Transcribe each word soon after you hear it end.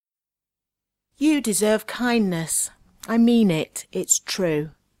You deserve kindness. I mean it, it's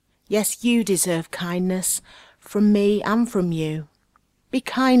true. Yes, you deserve kindness, from me and from you. Be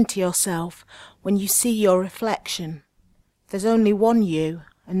kind to yourself when you see your reflection. There's only one you,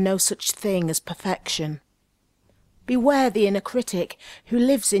 and no such thing as perfection. Beware the inner critic who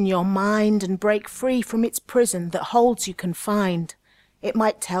lives in your mind, and break free from its prison that holds you confined. It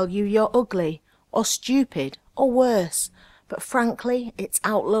might tell you you're ugly, or stupid, or worse, but frankly, its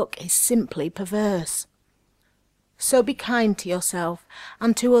outlook is simply perverse. So be kind to yourself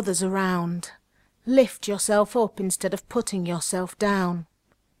and to others around. Lift yourself up instead of putting yourself down.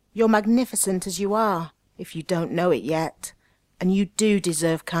 You're magnificent as you are, if you don't know it yet, and you do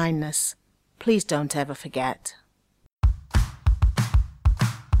deserve kindness. Please don't ever forget.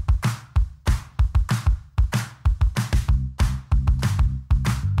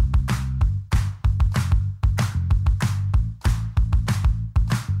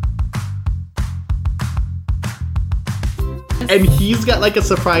 And he's got like a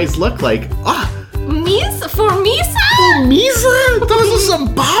surprised look, like, Misa? For Misa? Oh, Misa? Those are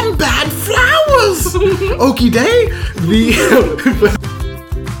some bomb bad flowers! Okie day?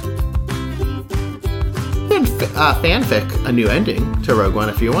 Fanfic a new ending to Rogue One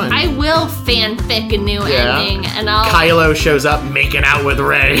if you want. I will fanfic a new ending, and I'll... Kylo shows up making out with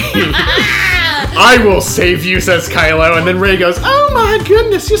Rey. I will save you, says Kylo, and then Rey goes, oh my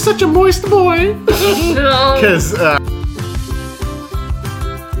goodness, you're such a moist boy. Because,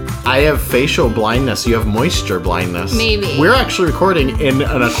 I have facial blindness. You have moisture blindness. Maybe. We're actually recording in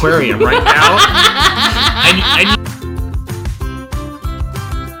an aquarium right now. and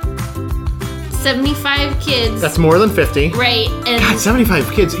 75 kids. That's more than 50. Right. And God,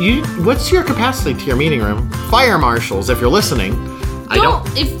 75 kids. What's your capacity to your meeting room? Fire marshals, if you're listening.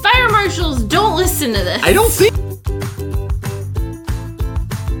 If fire marshals don't listen to this. I don't think...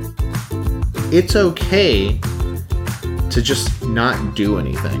 It's okay to just not do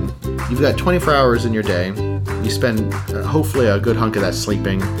anything. You've got 24 hours in your day. You spend hopefully a good hunk of that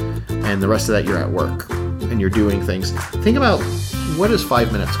sleeping, and the rest of that you're at work and you're doing things. Think about, what does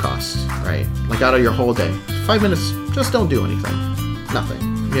 5 minutes cost, right? Like out of your whole day. 5 minutes, just don't do anything. Nothing,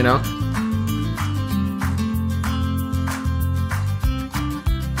 you know?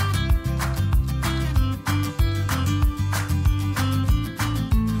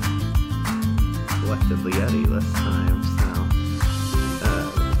 Selected Yeti this time, so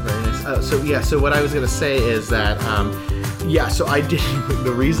very nice. So what I was gonna say is that so I did.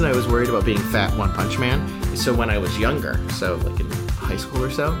 The reason I was worried about being fat One Punch Man is so when I was younger, so like in high school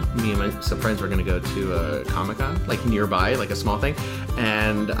or so, me and some friends were gonna go to a Comic-Con, like nearby, like a small thing,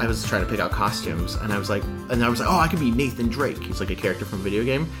 and I was trying to pick out costumes, and I was like, oh, I could be Nathan Drake. He's like a character from a video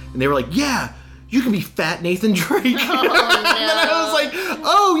game, and they were like, yeah, you can be fat Nathan Drake. Oh, no. And then I was like,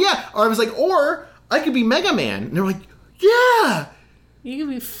 oh yeah, or I was like, or I could be Mega Man, and they were like, yeah. You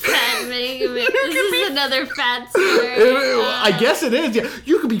can be fat Mega Man. This is another fat story. I guess it is. Yeah,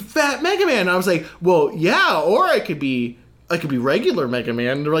 you could be fat Mega Man. And I was like, well, yeah, or I could be regular Mega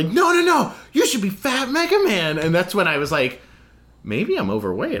Man. And they're like, no, you should be fat Mega Man. And that's when I was like, maybe I'm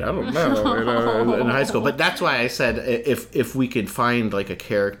overweight. I don't know. In high school, but that's why I said if we could find like a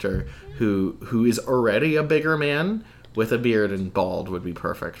character who is already a bigger man with a beard and bald would be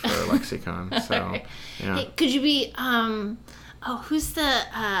perfect for a lexicon. So, yeah. Hey, could you be who's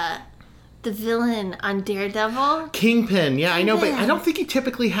the villain on Daredevil? Kingpin, yeah, I know, but I don't think he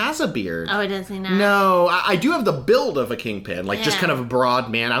typically has a beard. Oh, does he not? No, I do have the build of a Kingpin, like just kind of a broad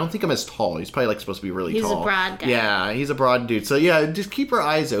man. I don't think I'm as tall. He's probably like supposed to be really tall. He's a broad guy. Yeah, he's a broad dude. So yeah, just keep our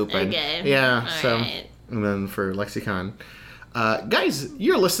eyes open. Okay. Yeah, All right. And then for lexicon. Guys,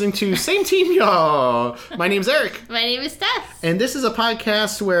 you're listening to Same Team Y'all. My name's Eric. My name is Tess. And this is a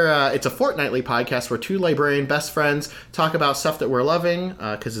podcast where it's a fortnightly podcast where two librarian best friends talk about stuff that we're loving,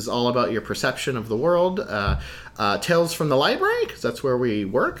 because it's all about your perception of the world. Tales from the library, because that's where we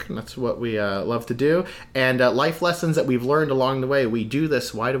work, and that's what we love to do. And life lessons that we've learned along the way. We do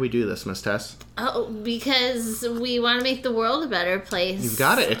this. Why do we do this, Miss Tess? Oh, because we want to make the world a better place. You've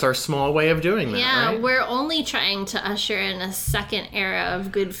got it. It's our small way of doing that, Yeah, right? we're only trying to usher in a second era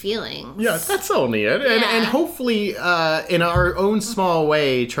of good feelings. Yeah, that's only it. Yeah. And hopefully, in our own small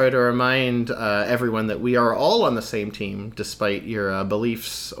way, try to remind everyone that we are all on the same team, despite your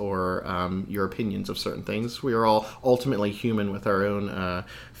beliefs or your opinions of certain things. We are all ultimately human with our own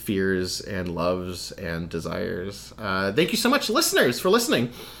fears and loves and desires. Thank you so much, listeners, for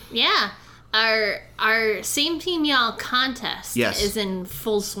listening. Yeah. Our Same Team Y'all contest is in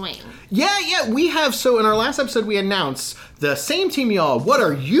full swing. Yeah, we have. So in our last episode, we announced the Same Team Y'all, what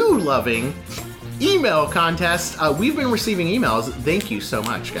are you loving? email contest. We've been receiving emails. Thank you so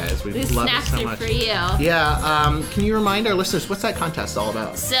much, guys. We've These loved it snaps so are much. for you. Yeah. Can you remind our listeners what's that contest all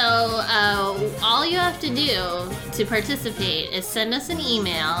about? So, all you have to do to participate is send us an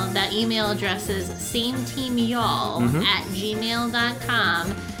email. That email address is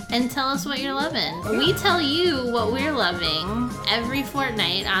sameteamyall@gmail.com and tell us what you're loving. We tell you what we're loving every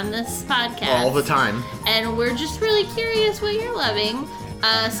fortnight on this podcast. All the time. And we're just really curious what you're loving.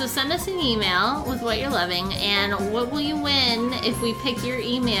 So send us an email with what you're loving, and what will you win if we pick your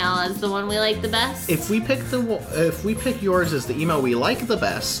email as the one we like the best? If we pick yours as the email we like the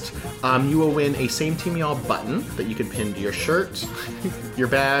best, you will win a Same Team Y'all button that you can pin to your shirt, your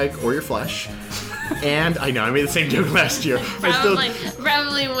bag, or your flesh. And I know I made the same joke last year.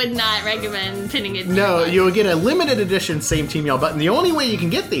 Probably would not recommend pinning it to your No, butt. you'll get a limited edition Same Team Y'all button. The only way you can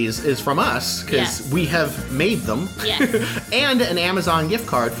get these is from us, because Yes. we have made them. Yes. And an Amazon gift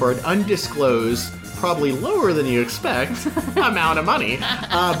card for an undisclosed, probably lower than you expect, amount of money.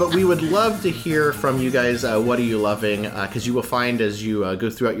 But we would love to hear from you guys. What are you loving? Because you will find as you go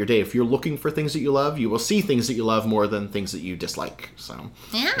throughout your day, if you're looking for things that you love, you will see things that you love more than things that you dislike. So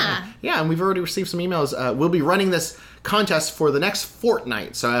Yeah. yeah, and we've already received some emails. We'll be running this contest for the next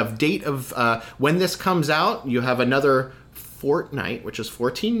fortnight. So I have date of when this comes out. You have another fortnight, which is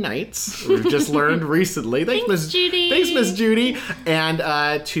 14 nights. We've just learned recently. Thanks, Judy. Thanks, Miss Judy. And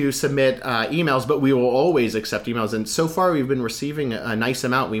to submit emails, but we will always accept emails. And so far, we've been receiving a nice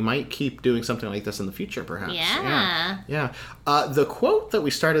amount. We might keep doing something like this in the future, perhaps. Yeah. The quote that we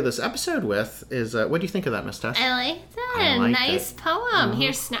started this episode with is, what do you think of that, Miss Tess? I like that. I liked Nice it. poem.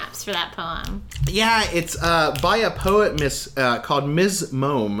 Here's snaps for that poem. Yeah, it's by a poet called Ms.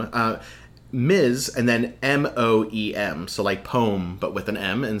 Moem. Ms. and then Moem, so like poem, but with an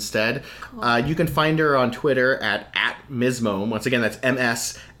M instead. Cool. You can find her on Twitter at Ms. Moem. Once again, that's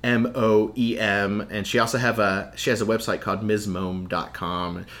MSMOEM, and she has a website called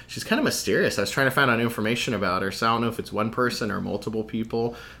MsMoem.com. She's kind of mysterious. I was trying to find out information about her, so I don't know if it's one person or multiple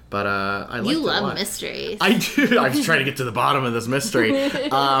people. But I like. You love mysteries. I do. I was trying to get to the bottom of this mystery.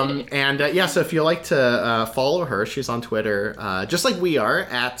 So if you like to follow her, she's on Twitter, just like we are,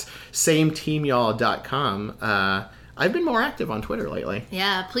 at sameteamyall.com. I've been more active on Twitter lately.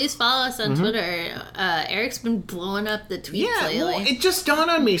 Yeah, please follow us on Twitter. Eric's been blowing up the tweets lately. Well, it just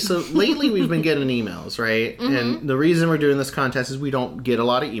dawned on me. So lately we've been getting emails, right? And the reason we're doing this contest is we don't get a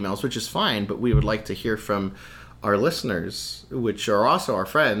lot of emails, which is fine, but we would like to hear from our listeners, which are also our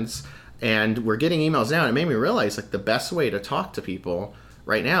friends, and we're getting emails now, and it made me realize like the best way to talk to people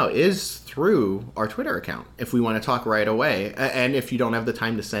right now is through our Twitter account if we want to talk right away, and if you don't have the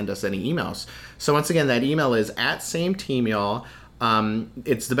time to send us any emails. So once again, that email is at sameteamyall.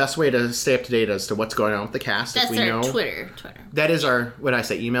 It's the best way to stay up to date as to what's going on with the cast. That's if we our know. Twitter. That is our, what did I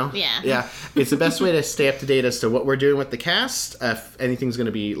say, email? Yeah. Yeah. It's the best way to stay up to date as to what we're doing with the cast, if anything's going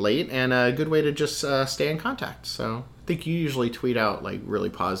to be late, and a good way to just stay in contact. So I think you usually tweet out like really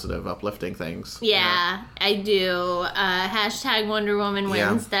positive, uplifting things. Yeah, I do. Hashtag Wonder Woman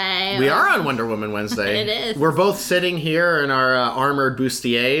Wednesday. We are on Wonder Woman Wednesday. It is. We're both sitting here in our armored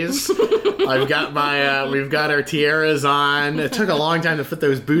bustiers. We've got our tiaras on. It took a long time to put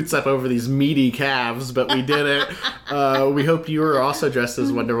those boots up over these meaty calves, but we did it. We hope you were also dressed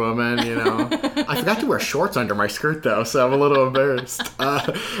as Wonder Woman, I forgot to wear shorts under my skirt, though, so I'm a little embarrassed.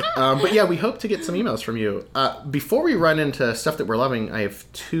 But yeah, we hope to get some emails from you. Before we run into stuff that we're loving, I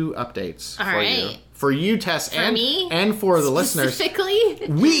have 2 updates for you. For you, Tess, and me? And for the listeners. Specifically?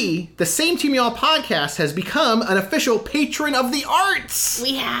 We, the Same Team Y'all podcast, has become an official patron of the arts.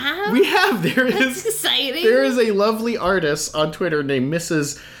 We have? That's exciting. There is a lovely artist on Twitter named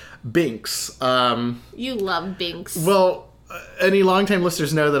Mrs. Binks. You love Binks. Well, any longtime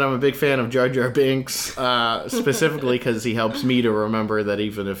listeners know that I'm a big fan of Jar Jar Binks, specifically because he helps me to remember that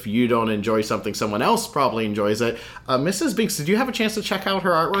even if you don't enjoy something, someone else probably enjoys it. Mrs. Binks, did you have a chance to check out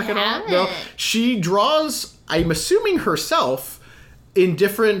her artwork at all? No. She draws, I'm assuming herself, in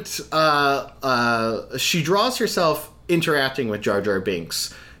different... she draws herself interacting with Jar Jar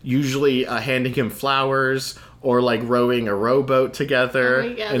Binks, usually handing him flowers, or like rowing a rowboat together,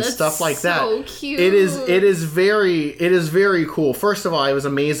 and stuff like that. So cute. It is very cool. First of all, I was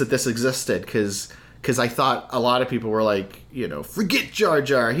amazed that this existed because I thought a lot of people were like, forget Jar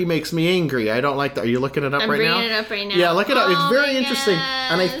Jar. He makes me angry. I don't like that. Are you looking it up right now? I'm bringing it up right now. Yeah, look it up. It's very my interesting.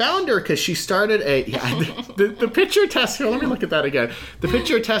 gosh. And I found her because she started the picture test. Here, let me look at that again. The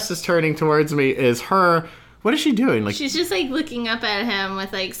picture test is turning towards me is her. What is she doing? Like, she's just like looking up at him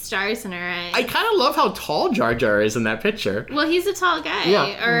with like stars in her eyes. I kind of love how tall Jar Jar is in that picture. Well, he's a tall guy.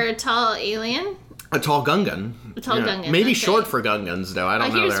 Yeah. Or a tall alien. A tall Gungan. A tall Gungan. Maybe that's short right. for Gungans, though. I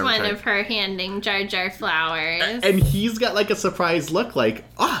don't know. Here's their one type. of her handing Jar Jar flowers. And he's got like a surprised look, like,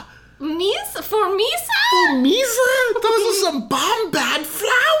 Misa? For Misa? oh, Misa, those are some bomb bad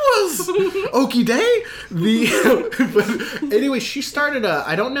flowers. Okie day. But anyway, she started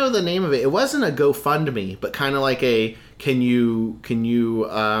I don't know the name of it. It wasn't a GoFundMe, but kind of like a, can you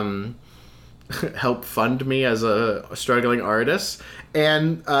help fund me as a struggling artist?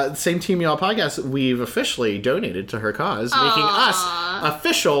 And same Team Y'all podcast, we've officially donated to her cause, making us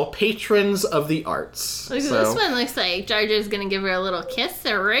official patrons of the arts. Look, this one looks like Jar Jar's gonna give her a little kiss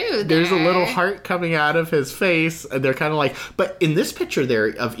or rude. There's a little heart coming out of his face, and they're kind of like, but in this picture,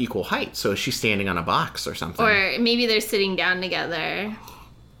 they're of equal height, so is she standing on a box or something? Or maybe they're sitting down together.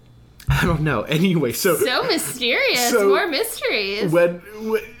 I don't know. Anyway, so Mysterious. So More mysteries. when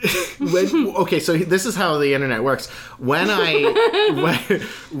okay, so this is how the internet works. When I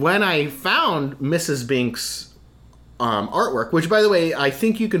found Mrs. Binks' artwork, which by the way, I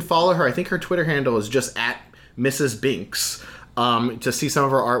think you can follow her. I think her Twitter handle is just at Mrs. Binks. To see some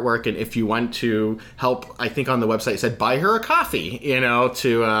of her artwork, and if you want to help, I think on the website it said buy her a coffee,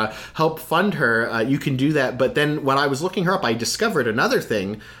 to help fund her, you can do that. But then when I was looking her up, I discovered another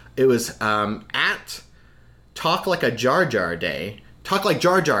thing. It was at Talk Like a Jar Jar Day. Talk Like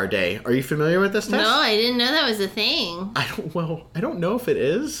Jar Jar Day. Are you familiar with this, Tess? No, I didn't know that was a thing. I don't know if it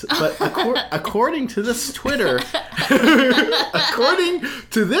is, but according to this Twitter, according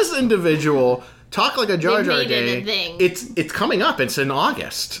to this individual, Talk Like a Jar Jar Day, it's coming up. It's in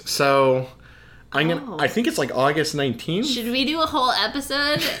August. So I think it's like August 19th. Should we do a whole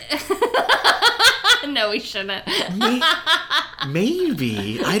episode? No, we shouldn't.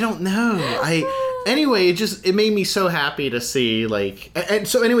 Maybe. I don't know. Anyway, it made me so happy to see, like, and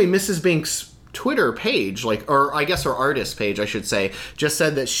so anyway, Mrs. Binks' Twitter page, or I guess her artist page, I should say, just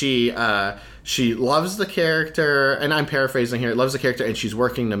said that she loves the character, and I'm paraphrasing here, loves the character, and she's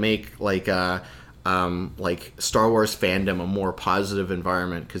working to make like Star Wars fandom a more positive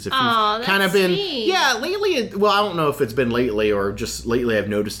environment, because if you've kind of been lately, well, I don't know if it's been lately or just lately I've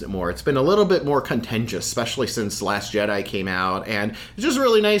noticed it more, it's been a little bit more contentious, especially since Last Jedi came out, and it's just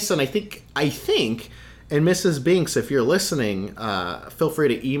really nice. And I think and Mrs. Binks, if you're listening, feel free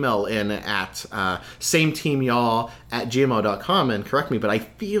to email in at sameteamyall@gmail.com and correct me, but I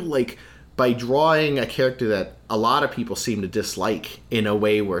feel like by drawing a character that a lot of people seem to dislike in a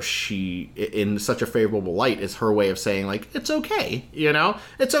way where she, in such a favorable light, is her way of saying, like, it's okay,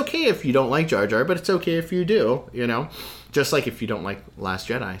 It's okay if you don't like Jar Jar, but it's okay if you do, Just like if you don't like Last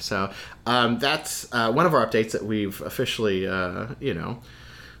Jedi. So that's one of our updates that we've officially,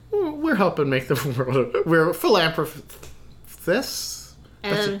 we're helping make the world, we're philanthropists.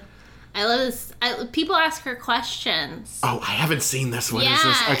 I love this. People ask her questions. Oh, I haven't seen this one. Yeah, Is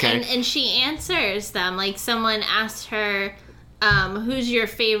this? Okay. And she answers them. Like, someone asked her, who's your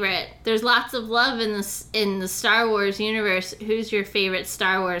favorite? There's lots of love in the Star Wars universe. Who's your favorite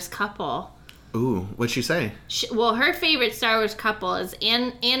Star Wars couple? Ooh, what'd she say? Her favorite Star Wars couple is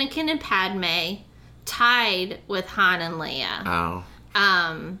Anakin and Padme, tied with Han and Leia. Oh.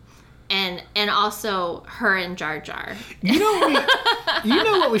 And also her and Jar Jar. You know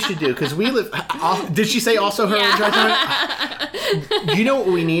what we should do, because we live. Did she say also her and Jar Jar? You know what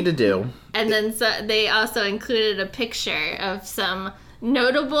we need to do? And then they also included a picture of some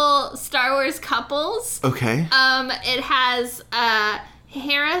notable Star Wars couples. Okay. It has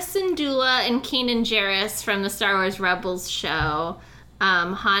Hera Syndulla and Kanan Jarrus from the Star Wars Rebels show.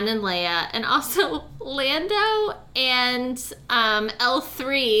 Han and Leia, and also Lando and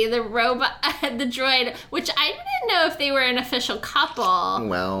L3, the robot, the droid, which I didn't know if they were an official couple.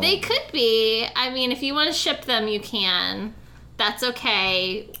 Well, they could be. I mean, if you want to ship them, you can. That's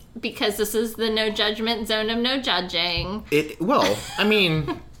okay, because this is the no judgment zone of no judging. Hey,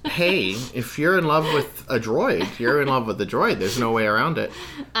 if you're in love with a droid, you're in love with the droid. There's no way around it.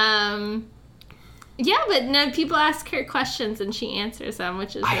 Yeah, but no, people ask her questions and she answers them,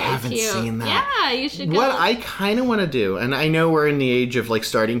 which is really cute. I haven't seen that. Yeah, you should go. What I kind of want to do, and I know we're in the age of like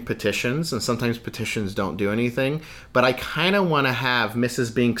starting petitions, and sometimes petitions don't do anything, but I kind of want to have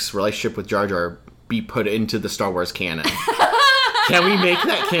Mrs. Binks' relationship with Jar Jar be put into the Star Wars canon. Can we make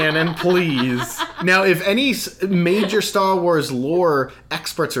that canon, please? Now, if any major Star Wars lore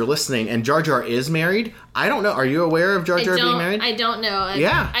experts are listening and Jar Jar is married, I don't know. Are you aware of Jar Jar being married? I don't know.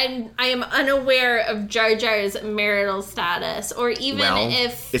 Yeah. I am unaware of Jar Jar's marital status, or even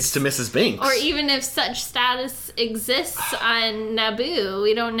if it's to Mrs. Binks, or even if such status exists on Naboo.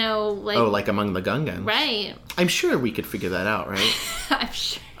 We don't know. Like among the Gungans, right? I'm sure we could figure that out, right? I'm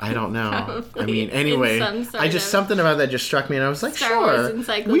sure. I don't know. Probably I mean, in anyway, some sort of something about that just struck me, and I was like, Star Wars sure,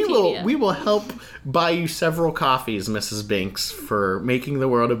 encyclopedia. we will help buy you several coffees, Mrs. Binks, for making the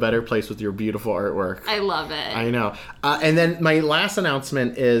world a better place with your beautiful artwork. I love it. I know. And then my last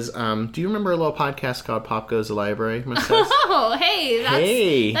announcement is, do you remember a little podcast called Pop Goes the Library, Miss Tess? Oh, hey,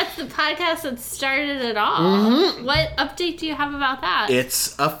 Hey. that's the podcast that started it all. Mm-hmm. What update do you have about that?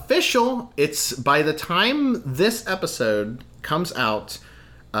 It's official. It's by the time this episode comes out,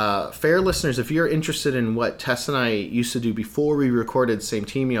 fair listeners, if you're interested in what Tess and I used to do before we recorded Same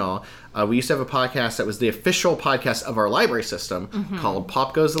Team Y'all, we used to have a podcast that was the official podcast of our library system called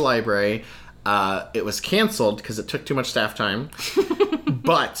Pop Goes the Library. It was canceled because it took too much staff time.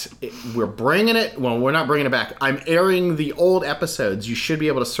 But we're bringing it. Well, we're not bringing it back. I'm airing the old episodes. You should be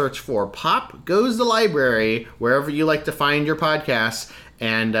able to search for Pop Goes the Library wherever you like to find your podcasts.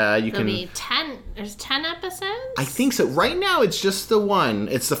 And you can. There'll be 10. There's 10 episodes? I think so. Right now, it's just the one.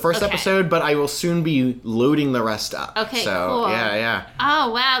 It's the first Okay. episode, but I will soon be loading the rest up. Okay, so, cool. Yeah.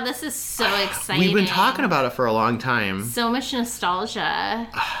 Oh, wow. This is so exciting. We've been talking about it for a long time. So much nostalgia.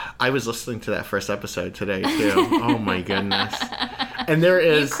 I was listening to that first episode today, too. Oh, my goodness. And there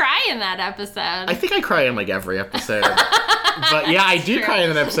You is. cry in that episode. I think I cry in like every episode. But yeah, I do True. cry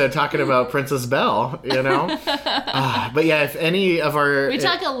in an episode talking about Princess Belle, you know? But yeah, if any of our. We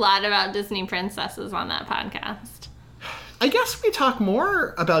talk a lot about Disney princesses on that podcast. I guess we talk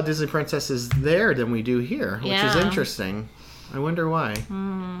more about Disney princesses there than we do here, which is Yeah. interesting. I wonder why.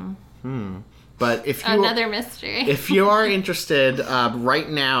 But if you. Another mystery. If you are interested, right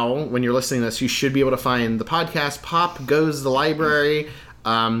now, when you're listening to this, you should be able to find the podcast Pop Goes the Library.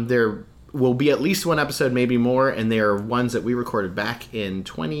 There will be at least one episode, maybe more, and they are ones that we recorded back in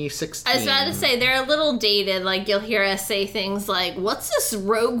 2016. I was about to say, they're a little dated. Like, you'll hear us say things like, what's this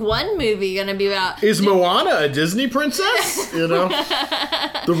Rogue One movie going to be about? Is Moana a Disney princess? You know?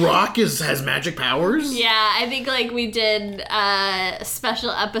 The Rock has magic powers? Yeah, I think, like, we did a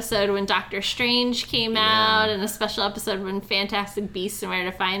special episode when Doctor Strange came out, and a special episode when Fantastic Beasts and Where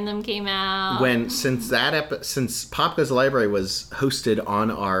to Find Them came out. Since Pop Goes the Library was hosted on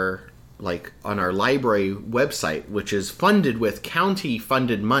our library website, which is funded with county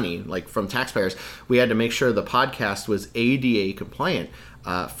funded money, like from taxpayers, we had to make sure the podcast was ADA compliant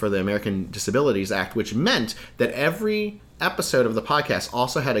for the American Disabilities Act, which meant that every episode of the podcast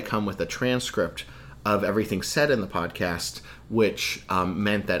also had to come with a transcript of everything said in the podcast, which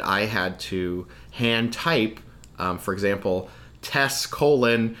meant that I had to hand type, for example, Tess :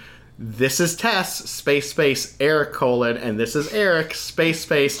 this is Tess, space, Eric : and this is Eric, space,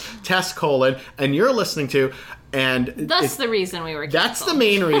 Tess : and you're listening to, and That's the reason we were canceled. that's the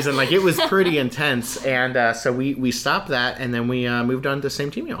main reason. Like, it was pretty intense, and so we stopped that, and then we moved on to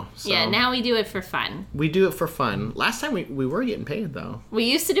Same Team Y'all. So Yeah, now we do it for fun. we do it for fun. Last time we were getting paid, though. We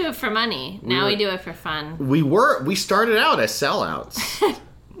used to do it for money. Now we do it for fun. We started out as sellouts,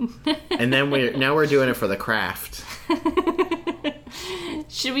 and then now we're doing it for the craft.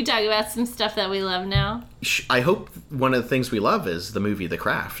 Should we talk about some stuff that we love now? I hope one of the things we love is the movie The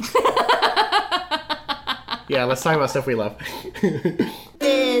Craft. Yeah, let's talk about stuff we love.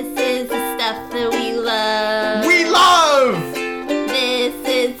 This is the stuff that we love. We love! This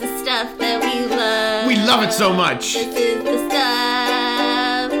is the stuff that we love. We love it so much! This is the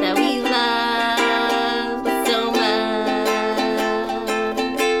stuff that we love so much.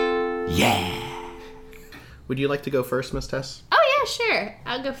 Yeah! Would you like to go first, Miss Tess? Oh yeah, sure.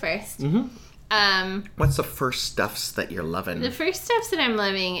 I'll go first. What's the first stuffs that you're loving? The first stuff that I'm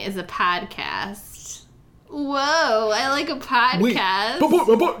loving is a podcast. Whoa, I like a podcast.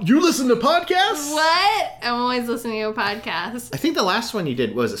 But you listen to podcasts? What? I'm always listening to a podcast. I think the last one you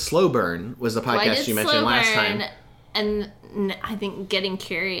did was a Slow Burn, was the Well, I podcast did you mentioned Slow last Burn, time. And I think Getting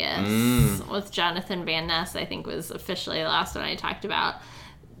Curious with Jonathan Van Ness, I think, was officially the last one I talked about.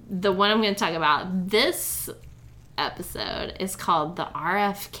 The one I'm going to talk about this episode is called The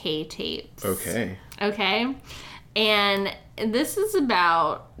RFK Tapes. Okay. Okay? And this is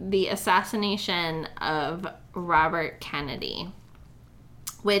about the assassination of Robert Kennedy,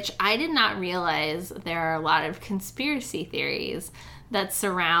 which I did not realize there are a lot of conspiracy theories that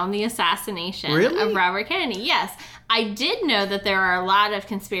surround the assassination Really? of Robert Kennedy. Yes, I did know that there are a lot of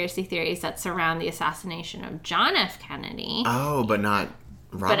conspiracy theories that surround the assassination of John F. Kennedy. Oh, but not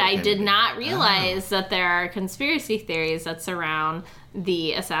Robert But I did Kennedy. not realize that there are conspiracy theories that surround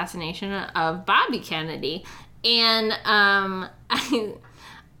the assassination of Bobby Kennedy. And I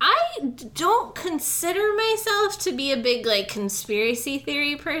don't consider myself to be a big, like, conspiracy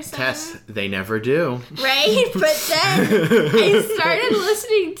theory person. Tess, they never do. Right? But then I started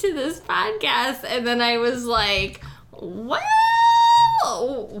listening to this podcast, and then I was like, well,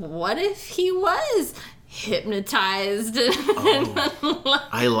 what if he was hypnotized?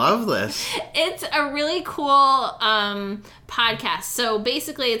 I love this. It's a really cool podcast. So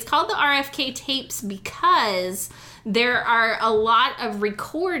basically, it's called the RFK tapes because there are a lot of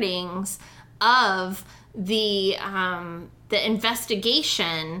recordings of the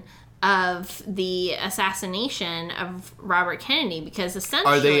investigation of the assassination of Robert Kennedy, because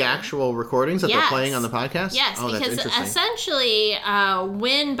essentially... Are they actual recordings that they're playing on the podcast? Yes, oh, because essentially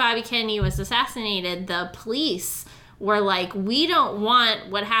when Bobby Kennedy was assassinated, the police were like, we don't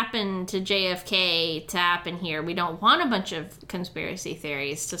want what happened to JFK to happen here. We don't want a bunch of conspiracy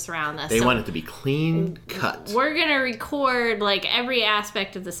theories to surround us. They want it to be clean cut. We're going to record like every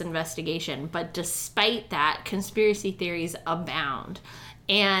aspect of this investigation, but despite that, conspiracy theories abound.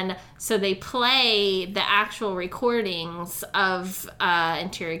 And so they play the actual recordings of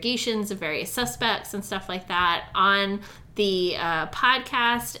interrogations of various suspects and stuff like that on the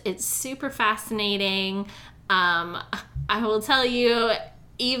podcast. It's super fascinating. I will tell you,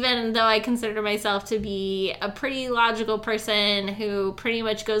 even though I consider myself to be a pretty logical person who pretty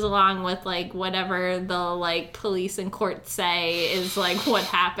much goes along with like whatever the like police and courts say is like what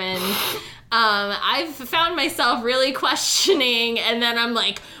happened, I've found myself really questioning, and then I'm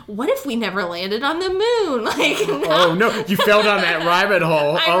like, what if we never landed on the moon? Like, oh no, you fell down that rabbit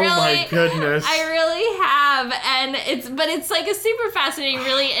hole. My goodness. I really have, and it's like a super fascinating,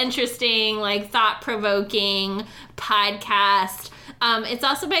 really interesting, like thought-provoking podcast. It's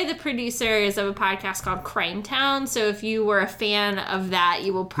also by the producers of a podcast called Crime Town. So if you were a fan of that,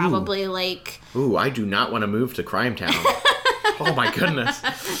 you will probably like... Ooh, I do not want to move to Crime Town. Oh my goodness.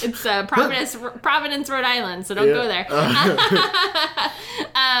 It's Providence, Rhode Island, so don't go there.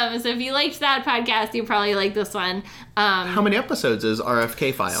 So if you liked that podcast, you probably like this one. How many episodes is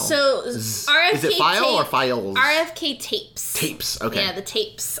RFK File? So RFK is it file or files? RFK tapes. Tapes, okay. Yeah, the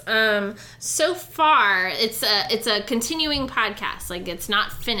tapes. So far, it's a continuing podcast. Like, it's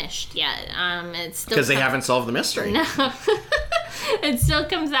not finished yet. It's still because they haven't solved the mystery. No. It still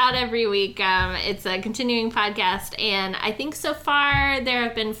comes out every week. It's a continuing podcast, and I think so far there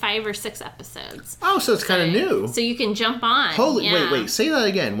have been 5 or 6 episodes. Oh, so it's kind of new. So you can jump on. Wait, say that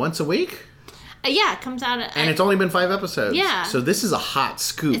again. Once a week? Yeah, it comes out. And it's only been 5 episodes. Yeah. So this is a hot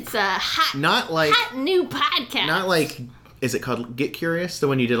scoop. It's a hot new podcast. Not like... Is it called Get Curious? The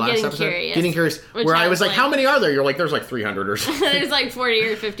one you did last episode? Getting Curious. Where I was like, how many are there? You're like, there's like 300 or something. There's like 40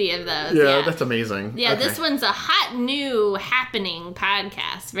 or 50 of those. Yeah, that's amazing. Yeah, okay. This one's a hot new happening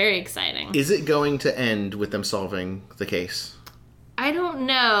podcast. Very exciting. Is it going to end with them solving the case? I don't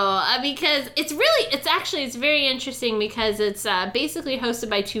know, because it's very interesting because it's basically hosted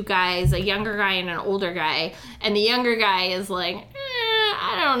by 2 guys, a younger guy and an older guy, and the younger guy is like,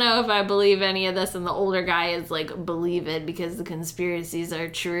 I don't know if I believe any of this, and the older guy is like, believe it because the conspiracies are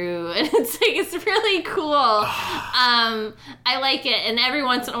true, and it's really cool. I like it, and every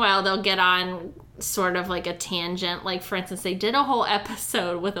once in a while they'll get on sort of like a tangent. Like, for instance, they did a whole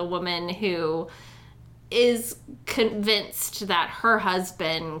episode with a woman who is convinced that her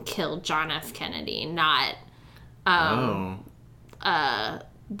husband killed John F. Kennedy, not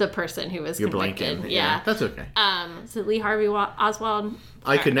the person who was convicted. Blanking. Yeah, that's okay. Is it Lee Harvey Oswald?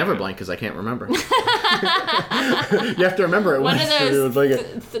 I could never blank because I can't remember. You have to remember it. One of those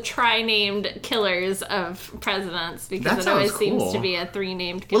the tri-named killers of presidents, because it always seems to be a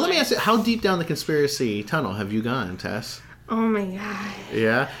 3-named killer. Well, let me ask you, how deep down the conspiracy tunnel have you gone, Tess? Oh my god.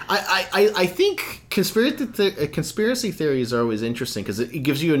 Yeah, I think conspiracy theories are always interesting because it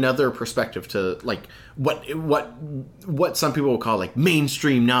gives you another perspective to like what some people will call like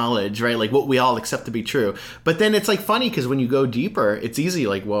mainstream knowledge, right? Like what we all accept to be true. But then it's like funny because when you go deeper, it's easy.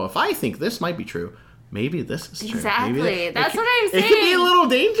 Like, well, if I think this might be true, maybe this is true. Exactly. That's what I'm saying. It can be a little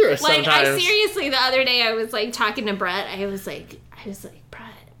dangerous like, sometimes. I seriously, the other day I was like talking to Brett. I was like,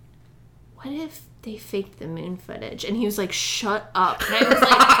 Brett, what if they faked the moon footage? And he was like, shut up. And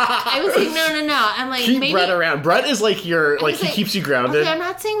I was like, no. I'm like, keep maybe Brett around. Brett is like he keeps you grounded. Okay, I'm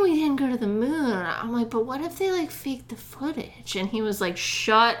not saying we didn't go to the moon. I'm like, but what if they like faked the footage? And he was like,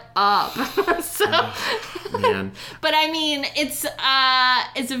 shut up. Man. But I mean, it's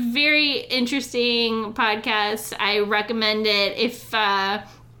a very interesting podcast. I recommend it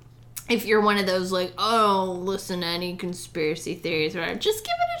if you're one of those like, oh, listen to any conspiracy theories or whatever, just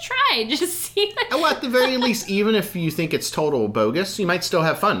give it a try. Just see. Well, at the very least, even if you think it's total bogus, you might still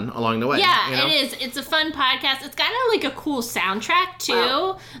have fun along the way. Yeah, you know? It is. It's a fun podcast. It's got like a cool soundtrack too.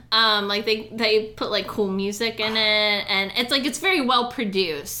 Wow. Like they put like cool music in it, and it's very well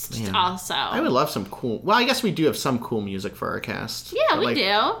produced. Man. Also, I would love some cool. Well, I guess we do have some cool music for our cast. Yeah, we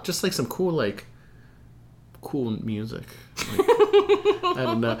do. Just like some cool cool music. I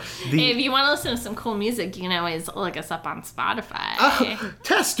don't know. If you want to listen to some cool music, you can always look us up on Spotify.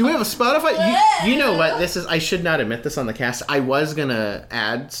 Tess, do we have a Spotify? You know what? This is. I should not admit this on the cast. I was gonna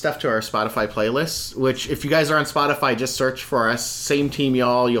add stuff to our Spotify playlists. Which, if you guys are on Spotify, just search for us. Same team,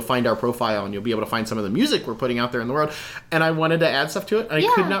 y'all. You'll find our profile, and you'll be able to find some of the music we're putting out there in the world. And I wanted to add stuff to it, and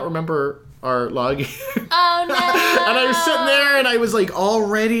I could not remember our login. Oh no! And I was sitting there, and I was like all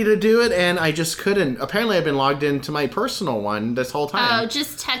ready to do it, and I just couldn't. Apparently, I've been logged into my personal one this whole time. Oh,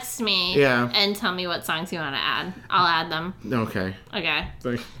 just text me. Yeah. And tell me what songs you want to add. I'll add them. Okay. Okay.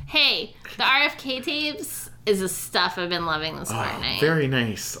 Thanks. Hey, the RFK tapes is the stuff I've been loving this fortnight. Very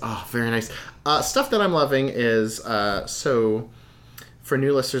nice. Oh, very nice. Stuff that I'm loving is so. For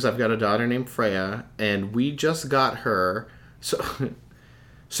new listeners, I've got a daughter named Freya, and we just got her.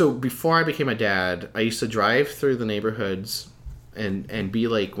 So before I became a dad, I used to drive through the neighborhoods and be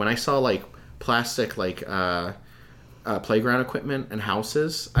like, when I saw like plastic like playground equipment and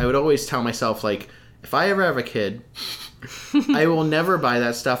houses, I would always tell myself like, if I ever have a kid, I will never buy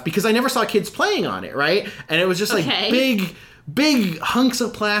that stuff because I never saw kids playing on it, right? And it was just like big hunks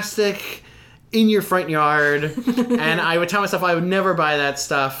of plastic in your front yard, and I would tell myself I would never buy that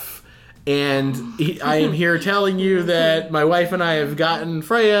stuff. And I am here telling you that my wife and I have gotten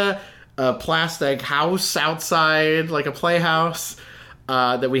Freya a plastic house outside, like a playhouse,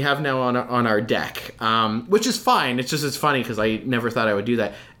 that we have now on our deck, which is fine. It's funny because I never thought I would do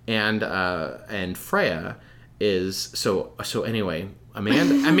that. And Freya is so anyway.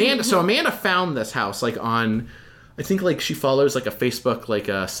 Amanda found this house like on. I think like she follows like a Facebook like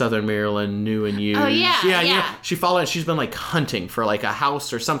a Southern Maryland New and Used. Oh yeah. You know, she followed. She's been like hunting for like a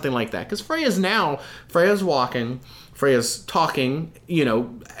house or something like that. Because Freya's walking, Freya's talking. You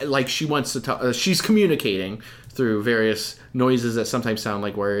know, like she wants to talk. She's communicating through various noises that sometimes sound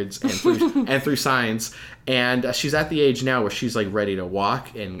like words and through signs. And she's at the age now where she's like ready to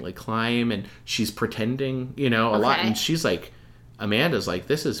walk and like climb, and she's pretending, you know, a lot. And she's like, Amanda's like,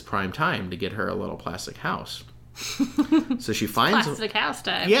 this is prime time to get her a little plastic house. So she finds plastic house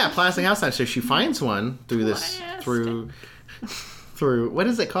time. Yeah, plastic house time. So she finds one through what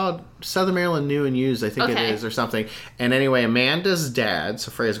is it called? Southern Maryland New and Used, I think it is, or something. And anyway, Amanda's dad, so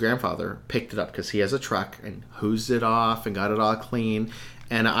Freya's grandfather, picked it up because he has a truck and hosed it off and got it all clean.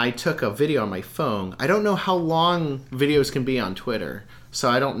 And I took a video on my phone. I don't know how long videos can be on Twitter, so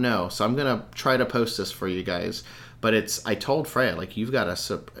I don't know. So I'm gonna try to post this for you guys. But I told Freya, like, you've got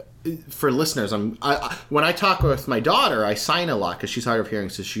to. For listeners, when I talk with my daughter, I sign a lot because she's hard of hearing,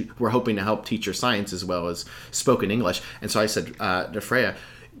 so we're hoping to help teach her science as well as spoken English. And so I said to Freya,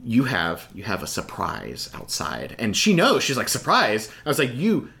 you have a surprise outside. And she knows. She's like, surprise? I was like,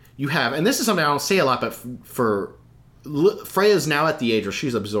 you have. And this is something I don't say a lot, but for Freya's now at the age where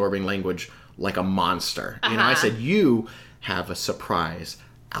she's absorbing language like a monster. You know, I said, you have a surprise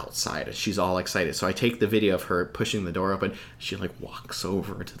outside, and she's all excited. So I take the video of her pushing the door open. She like walks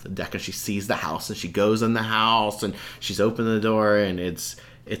over to the deck and she sees the house, and she goes in the house and she's opened the door, and it's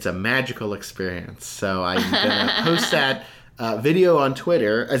a magical experience. So I'm gonna post that video on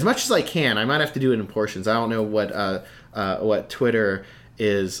Twitter as much as I can. I might have to do it in portions. I don't know what Twitter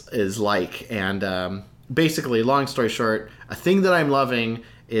is like. And basically, long story short, a thing that I'm loving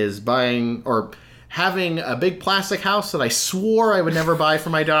is buying or having a big plastic house that I swore I would never buy for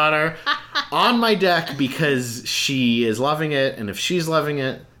my daughter on my deck because she is loving it. And if she's loving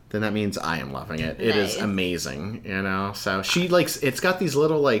it, then that means I am loving it. It is amazing, you know? So she likes, it's got these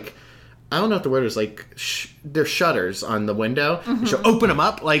little like, I don't know what the word is, like, they're shutters on the window. Mm-hmm. She'll open them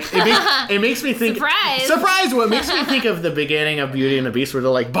up. Like, it makes me think... Surprise! Well, it makes me think of the beginning of Beauty and the Beast where they're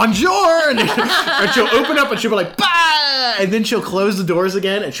like, bonjour! And she'll open up and she'll be like, bah! And then she'll close the doors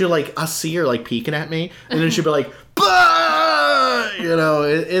again and she'll like, I'll see her like peeking at me. And then she'll be like, bah! You know,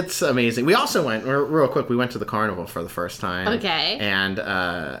 it's amazing. We also went, real quick, we went to the carnival for the first time. Okay. And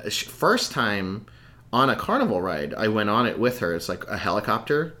first time... on a carnival ride, I went on it with her. It's like a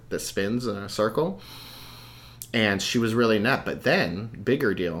helicopter that spins in a circle. And she was really net. But then,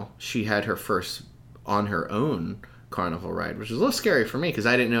 bigger deal, she had her first on her own carnival ride, which was a little scary for me because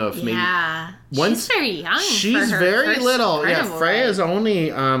I didn't know if maybe... Yeah, she's very young. She's for her very first little. Yeah, Freya's ride.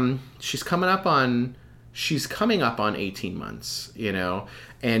 Only... she's coming up on 18 months, you know,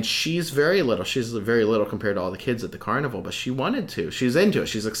 and she's very little. She's very little compared to all the kids at the carnival, but she wanted to. She's into it.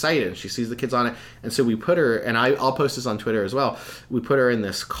 She's excited. She sees the kids on it. And so we put her, and I'll post this on Twitter as well. We put her in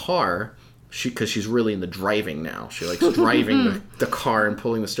this car because she's really into driving now. She likes driving the car and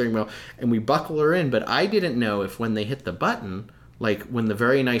pulling the steering wheel. And we buckle her in, but I didn't know if when they hit the button, like when the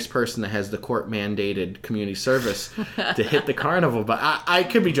very nice person that has the court mandated community service to hit the carnival. But I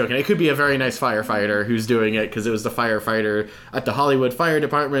could be joking. It could be a very nice firefighter who's doing it because it was the firefighter at the Hollywood Fire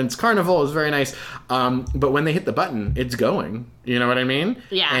Department's carnival. It was very nice. But when they hit the button, it's going. You know what I mean?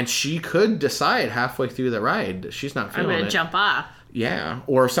 Yeah. And she could decide halfway through the ride she's not feeling it. I'm going to jump off. Yeah,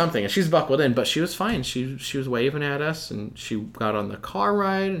 or something. And she's buckled in, but she was fine. She was waving at us, and she got on the car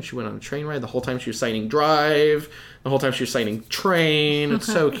ride, and she went on the train ride. The whole time she was signing drive. The whole time she was signing train. It's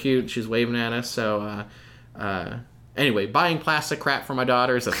so cute. She's waving at us. So, anyway, buying plastic crap for my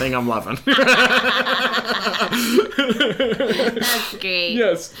daughter is a thing I'm loving. That's great.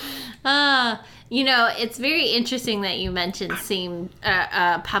 Yes. You know, it's very interesting that you mentioned seeing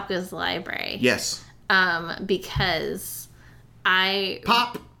Pop Goes to the Library. Yes. Because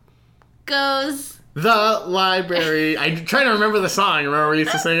Pop Goes the Library. I'm trying to remember the song. Remember we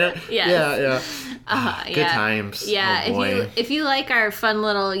used to sing it? Yes. Yeah. Good times. Yeah, Oh, boy. if you like our fun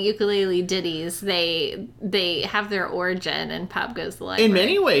little ukulele ditties, they have their origin in Pop Goes to the Library. In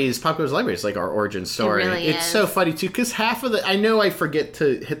many ways, Pop Goes to the Library is like our origin story. It really It's is. so funny too, because half of I know I forget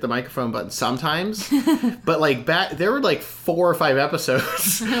to hit the microphone button sometimes, but like there were like 4 or 5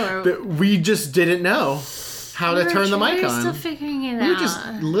 episodes that we just didn't know how to turn the mic We were on. still figuring it We were out. just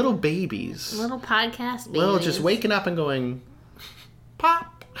little babies. Little podcast babies. Little just waking up and going,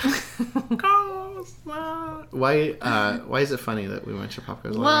 Pop Goes the... Why is it funny that we mentioned Pop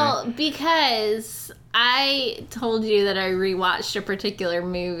Goes the Library? Well, because I told you that I rewatched a particular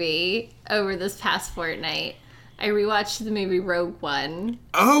movie over this past fortnight. I rewatched the movie Rogue One.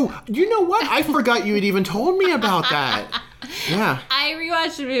 Oh, you know what? I forgot you had even told me about that. Yeah. I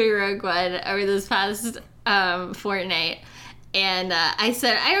rewatched the movie Rogue One over this past fortnight. And I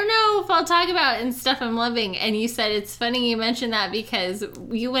said, I don't know if I'll talk about it and stuff I'm loving. And you said, it's funny you mentioned that because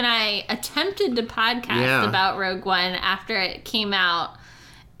you and I attempted to podcast about Rogue One after it came out.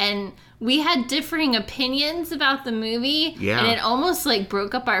 And we had differing opinions about the movie. Yeah. And it almost like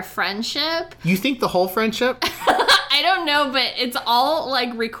broke up our friendship. You think the whole friendship? I don't know, but it's all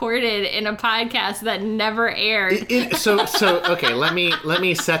like recorded in a podcast that never aired. So okay, let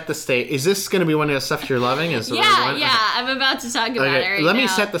me set the stage. Is this going to be one of the stuff you're loving? Is the Rogue One? Yeah, I'm about to talk about it right let now. me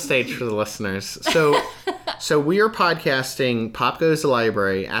set the stage for the listeners. So we are podcasting Pop Goes to the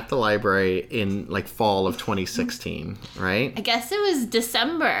Library at the library in like fall of 2016, right? I guess it was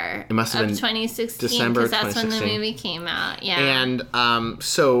December. It must have been 2016 December because that's when the 2016. movie came out. Yeah. And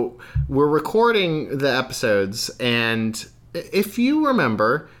so we're recording the episodes, and if you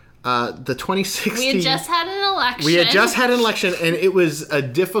remember, the 2016... we had just had an election. We had just had an election, and it was a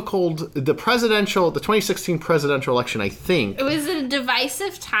difficult... The 2016 presidential election, I think... It was a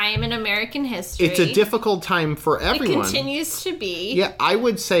divisive time in American history. It's a difficult time for everyone. It continues to be. Yeah, I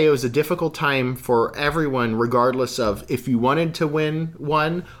would say it was a difficult time for everyone, regardless of if you wanted to win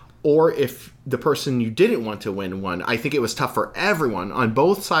one or if the person you didn't want to win won. I think it was tough for everyone on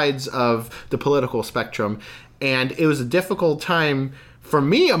both sides of the political spectrum, and it was a difficult time for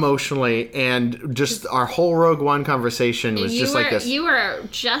me emotionally, and just our whole Rogue One conversation was just like this. You were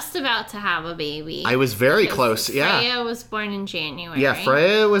just about to have a baby. I was very close, yeah. Freya was born in January. Yeah,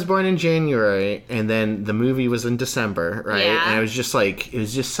 Freya was born in January, and then the movie was in December, right? Yeah. And it was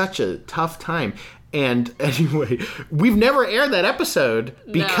just such a tough time. And anyway, we've never aired that episode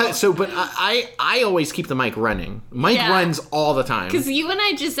because No. but I always keep the mic running. Mic runs all the time. Because you and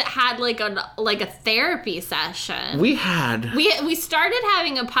I just had like a therapy session. We started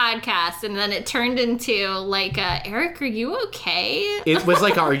having a podcast and then it turned into like Eric, are you okay? It was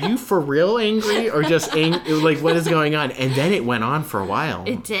like, are you for real angry or just like what is going on? And then it went on for a while.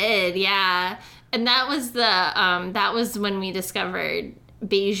 It did, yeah. And that was that was when we discovered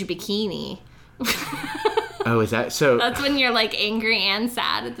beige bikini. Oh, is that so? That's when you're like angry and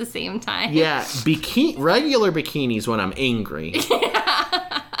sad at the same time. Yeah, regular bikinis when I'm angry.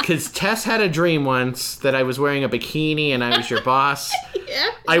 Because Tess had a dream once that I was wearing a bikini and I was your boss.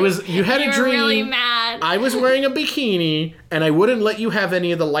 Yeah. You had a dream. You were really mad. I was wearing a bikini and I wouldn't let you have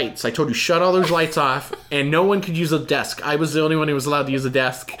any of the lights. I told you shut all those lights off and no one could use a desk. I was the only one who was allowed to use a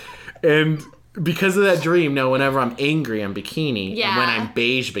desk. And because of that dream, now whenever I'm angry, I'm bikini. Yeah. And when I'm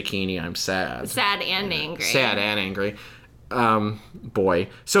beige bikini, I'm sad. Sad and angry. Sad and angry. Boy.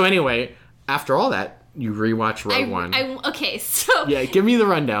 So anyway, after all that, you rewatch Rogue One. Okay, so... Yeah, give me the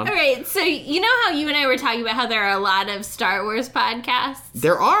rundown. All right, so you know how you and I were talking about how there are a lot of Star Wars podcasts?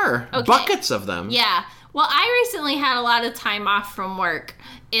 There are Okay. buckets of them. Yeah. Well, I recently had a lot of time off from work,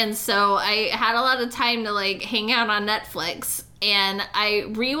 and so I had a lot of time to, like, hang out on Netflix, and I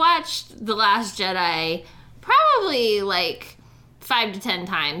rewatched The Last Jedi probably, like, 5 to 10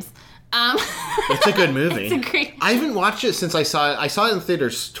 times. It's a good movie. It's a great. I haven't watched it since I saw it. I saw it in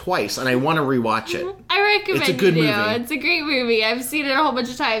theaters twice, and I want to rewatch it. I recommend It's a good you do. movie. It's a great movie. I've seen it a whole bunch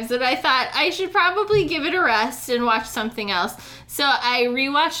of times, and I thought I should probably give it a rest and watch something else. So I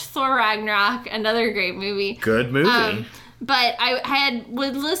rewatched Thor Ragnarok, another great movie. Good movie. But I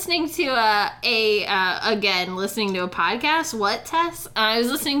was listening to listening to a podcast. What, Tess? I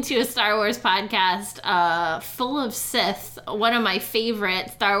was listening to a Star Wars podcast, Full of Sith, one of my favorite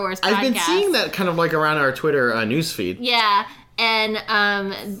Star Wars podcasts. I've been seeing that kind of like around our Twitter newsfeed. Yeah. And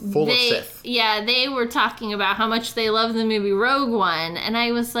Full of Sith. Yeah, they were talking about how much they love the movie Rogue One, and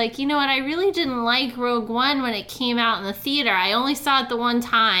I was like, you know what? I really didn't like Rogue One when it came out in the theater. I only saw it the one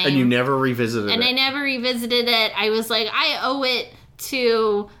time, And you never revisited and it. I never revisited it. I was like, I owe it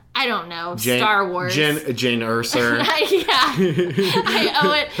to, I don't know, Star Wars. Jane Erso. I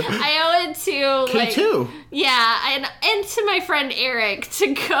owe it to K2. yeah, and to my friend Eric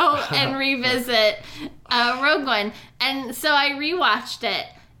to go and revisit Rogue One. And so I rewatched it.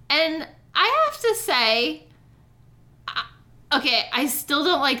 And I have to say, okay, I still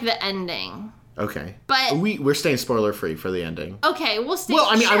don't like the ending. Okay. But we're staying spoiler free for the ending. okay, we'll stay. Well,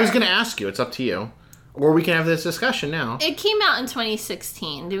 I mean, I was sure. going to ask you. It's up to you. Or we can have this discussion now. It came out in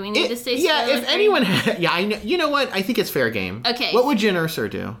 2016. Do we need to stay Yeah, spoiler if free? anyone yeah, I know, you know what? I think it's fair game. Okay. What would Jyn Erso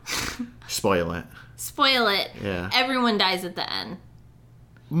do? Spoil it. Spoil it. Yeah. Everyone dies at the end.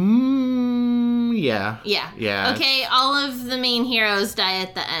 Yeah. Yeah. Yeah. Okay, all of the main heroes die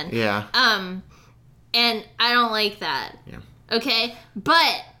at the end. Yeah. And I don't like that. Yeah. Okay?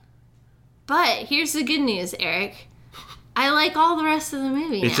 But here's the good news, Eric. I like all the rest of the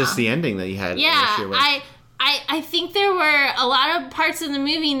movie It's now. just the ending that you had an Yeah, issue with. I think there were a lot of parts of the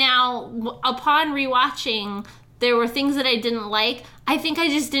movie now, upon rewatching, there were things that I didn't like. I think I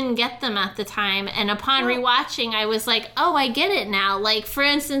just didn't get them at the time. And upon rewatching, I was like, oh, I get it now. Like, for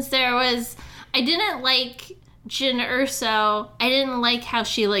instance, I didn't like Jyn Erso. I didn't like how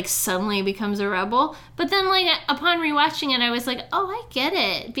she, like, suddenly becomes a rebel. But then, like, upon rewatching it, I was like, oh, I get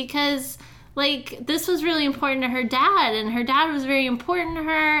it. Because, like, this was really important to her dad, and her dad was very important to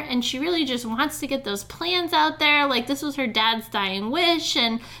her, and she really just wants to get those plans out there. Like, this was her dad's dying wish,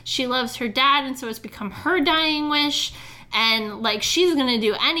 and she loves her dad, and so it's become her dying wish. And, like, she's gonna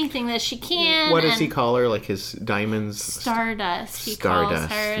do anything that she can. What does he call her? Like his diamonds? Stardust. He Stardust,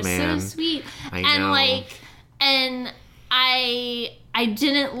 calls her. man. So sweet. I And know. and I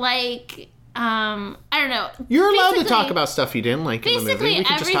didn't like. I don't know. You're allowed to Basically- talk about stuff you didn't like in the movie. Basically, We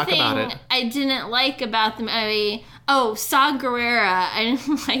can just talk about everything it. I didn't like about the movie. Oh, Saw Gerrera. I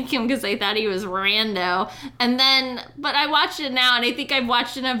didn't like him because I thought he was rando. And then, but I watched it now, and I think I've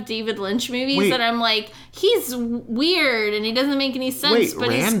watched enough David Lynch movies Wait. that I'm like, he's weird, and he doesn't make any sense. Wait,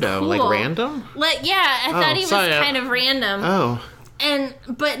 but he's rando? cool. Like random? Like, yeah, I thought he was sorry, kind of random. Oh.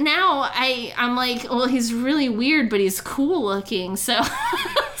 But now I'm like, well, he's really weird, but he's cool looking. So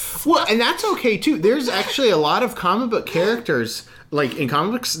Well, and that's okay too. There's actually a lot of comic book characters, like in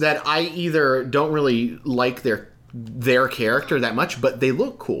comic books, that I either don't really like their character that much, but they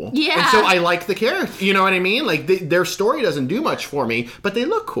look cool. Yeah. And so I like the character. You know what I mean? Like their story doesn't do much for me, but they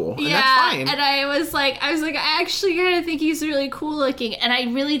look cool, and that's fine. And I was like, I actually kind of think he's really cool looking, and I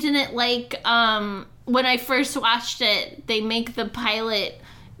really didn't like when I first watched it. They make the pilot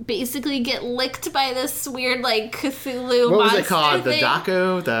basically get licked by this weird like Cthulhu What was monster it called? The thing.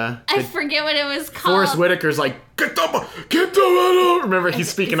 Daco? I forget what it was called. Forrest Whitaker's like, get the remember he's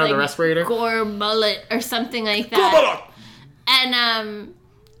speaking It's on the like respirator? Gore mullet or something like that. And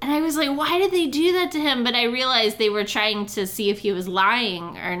I was like, why did they do that to him? But I realized they were trying to see if he was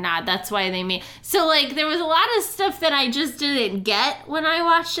lying or not. That's why they made... So, like, there was a lot of stuff that I just didn't get when I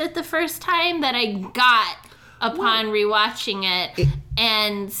watched it the first time that I got upon rewatching it.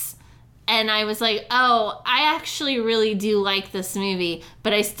 And I was like, oh, I actually really do like this movie,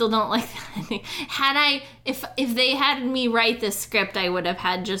 but I still don't like the ending. If they had me write this script, I would have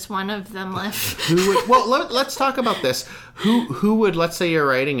had just one of them left. Well, let's talk about this. Who would, let's say you're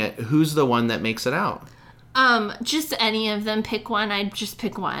writing it, who's the one that makes it out? Just any of them. Pick one. I'd just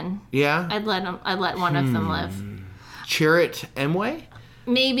pick one. Yeah? I'd let one of them live. Chirrut Emwe?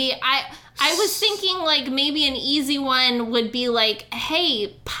 Maybe I was thinking like maybe an easy one would be like,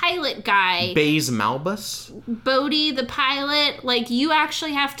 hey, pilot guy, Baze Malbus? Bodhi the pilot, like you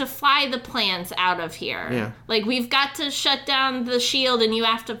actually have to fly the plans out of here. Yeah. Like we've got to shut down the shield and you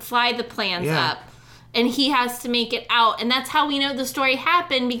have to fly the plans Yeah. up. And he has to make it out. And that's how we know the story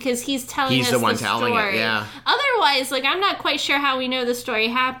happened because he's telling us He's the one telling it, story. yeah. Otherwise, like I'm not quite sure how we know the story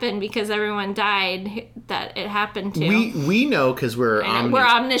happened because everyone died. that it happened to. We know because we're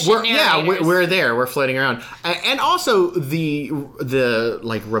omniscient narrators. We're there. We're floating around, and also the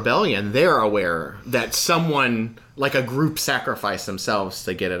like rebellion. They're aware that someone, like a group, sacrificed themselves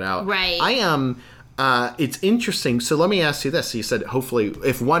to get it out. Right. I am. It's interesting. So let me ask you this. You said hopefully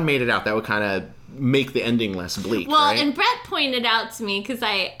if one made it out, that would kind of make the ending less bleak. Well, right? and Brett pointed out to me, because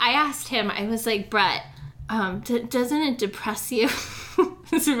I asked him, I was like, Brett, doesn't it depress you?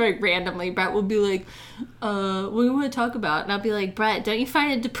 So like randomly, Brett will be like, what do you want to talk about? And I'll be like, Brett, don't you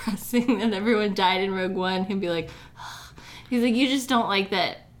find it depressing that everyone died in Rogue One? He'll be like, he's like, you just don't like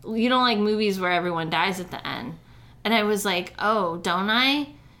that. You don't like movies where everyone dies at the end. And I was like, oh, don't I?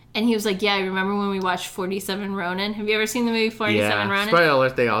 And he was like, yeah, I remember when we watched 47 Ronin. Have you ever seen the movie 47 Ronin? Spoiler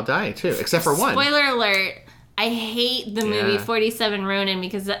alert, they all die too, except for one. Spoiler alert. I hate the movie 47 Ronin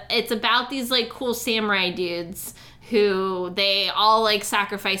because it's about these like cool samurai dudes who they all like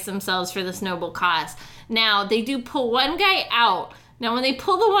sacrifice themselves for this noble cause. Now, they do pull one guy out. Now, when they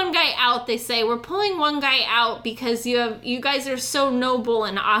pull the one guy out, they say, we're pulling one guy out because you guys are so noble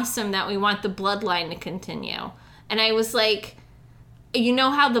and awesome that we want the bloodline to continue. And I was like, you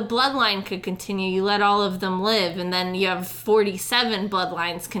know how the bloodline could continue. You let all of them live, and then you have 47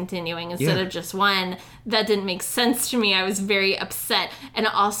 bloodlines continuing instead of just one. That didn't make sense to me. I was very upset. And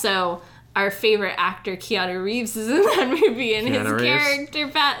also, our favorite actor, Keanu Reeves, is in that movie, and his character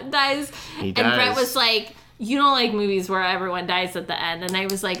dies. He and dies. Brett was like, you don't like movies where everyone dies at the end. And I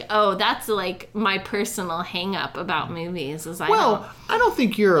was like, oh, that's like my personal hang up about movies. Is I don't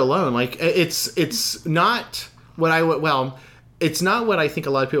think you're alone. Like, it's not what I would, it's not what I think a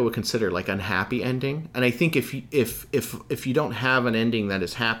lot of people would consider like unhappy ending. And I think if you don't have an ending that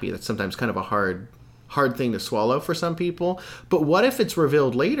is happy, that's sometimes kind of a hard thing to swallow for some people. But what if it's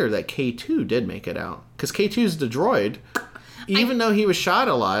revealed later that K2 did make it out? Because K2's the droid, even though he was shot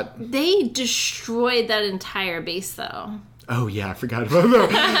a lot. They destroyed that entire base, though. Oh, yeah, I forgot about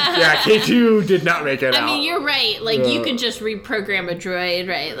that. Yeah, K2 did not make it out. I mean, you're right. Like, you could just reprogram a droid,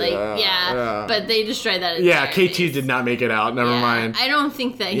 right? Like, but they destroyed that entire K2 base. did not make it out. Never mind. I don't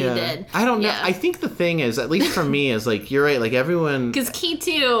think that he did. I don't know. I think the thing is, at least for me, is like, you're right. Like, everyone... Because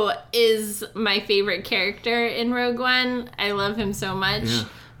K2 is my favorite character in Rogue One. I love him so much. Yeah.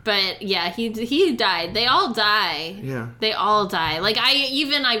 But yeah, he died. They all die. Yeah. They all die. Like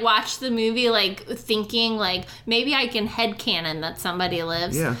I watched the movie like thinking like maybe I can headcanon that somebody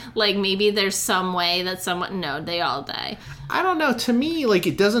lives. Yeah. Like maybe there's some way that no, they all die. I don't know. To me, like,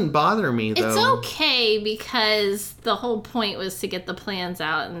 it doesn't bother me though. It's okay because the whole point was to get the plans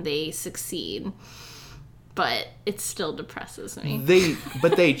out and they succeed. But it still depresses me.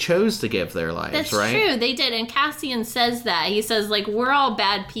 They chose to give their lives, That's right? true. They did. And Cassian says that. He says, like, we're all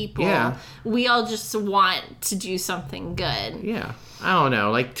bad people. Yeah. We all just want to do something good. Yeah. I don't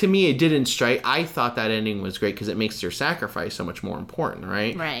know. Like, to me, it didn't strike. I thought that ending was great because it makes their sacrifice so much more important,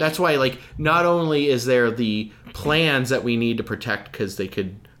 right? Right. That's why, like, not only is there the plans that we need to protect because they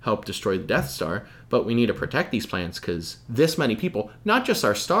could help destroy the Death Star, but we need to protect these plans because this many people, not just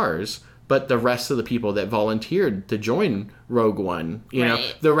our stars, but the rest of the people that volunteered to join Rogue One, you know,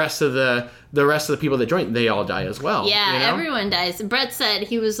 the rest of the people that joined, they all die as well. Yeah, you know? Everyone dies. Brett said,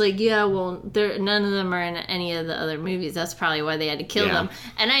 he was like, yeah, well, none of them are in any of the other movies. That's probably why they had to kill them.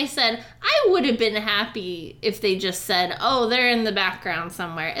 And I said, I would have been happy if they just said, oh, they're in the background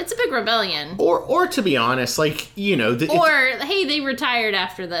somewhere. It's a big rebellion. Or to be honest, like, you know. Hey, they retired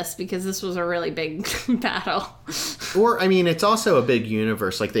after this because this was a really big battle. Or, I mean, it's also a big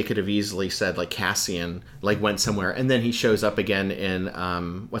universe. Like, they could have easily said, like, Cassian, like, went somewhere, and then he shows up again in,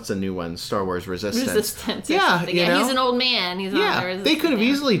 what's the new one? Star Wars Resistance. Yeah, you know? He's an old man. He's on the Resistance. They could have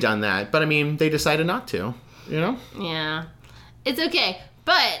easily done that, but, I mean, they decided not to, you know? Yeah. It's okay.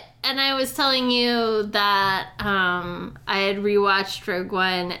 But, and I was telling you that I had rewatched Rogue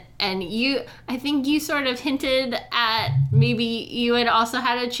One, and I think you sort of hinted at maybe you had also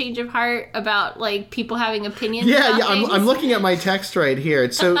had a change of heart about, like, people having opinions about things. I'm looking at my text right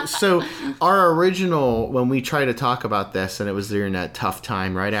here. So our original, when we tried to talk about this, and it was during that tough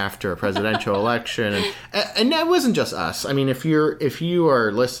time right after a presidential election, and that wasn't just us. I mean, if you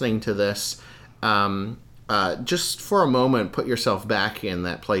are listening to this, just for a moment, put yourself back in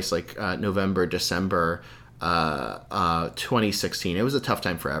that place, like November, December, 2016. It was a tough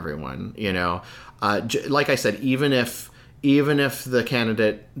time for everyone, you know. Like I said, even if the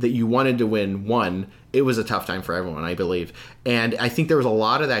candidate that you wanted to win won, it was a tough time for everyone, I believe. And I think there was a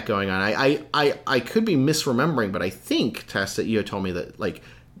lot of that going on. I could be misremembering, but I think, Tess, that you had told me that, like,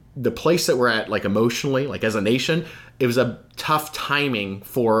 the place that we're at, like, emotionally, like, as a nation, tough timing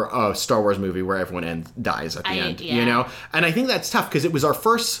for a Star Wars movie where everyone dies at the end, you know? And I think that's tough because it was our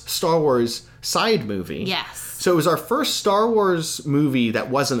first Star Wars side movie. Yes. So it was our first Star Wars movie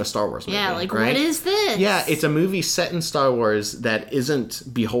that wasn't a Star Wars movie. Yeah, like, right? what is this? Yeah, it's a movie set in Star Wars that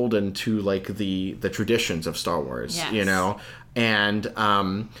isn't beholden to, like, the traditions of Star Wars, you know? And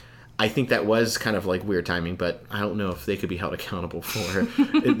I think that was kind of, like, weird timing, but I don't know if they could be held accountable for,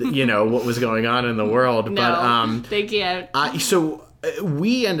 you know, what was going on in the world. No, they can't. So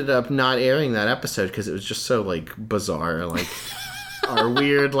we ended up not airing that episode because it was just so, like, bizarre, like... our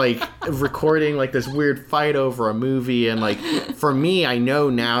weird, like, recording, like, this weird fight over a movie. And, like, for me, I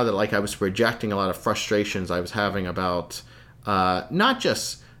know now that, like, I was projecting a lot of frustrations I was having about not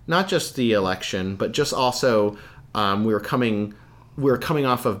just the election, but just also we were coming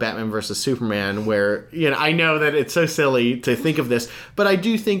off of Batman versus Superman, where, you know, I know that it's so silly to think of this, but I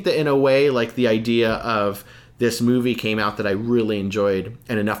do think that in a way, like, the idea of this movie came out that I really enjoyed,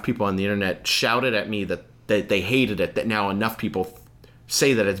 and enough people on the internet shouted at me that they hated it, that now enough people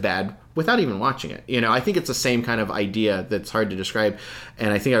say that it's bad without even watching it. You know, I think it's the same kind of idea that's hard to describe.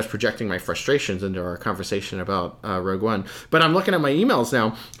 And I think I was projecting my frustrations into our conversation about Rogue One. But I'm looking at my emails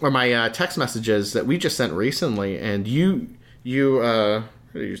now, or my text messages that we just sent recently. And you what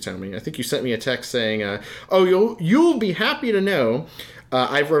did you tell me? I think you sent me a text saying, you'll be happy to know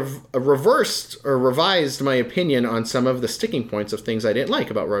I've reversed or revised my opinion on some of the sticking points of things I didn't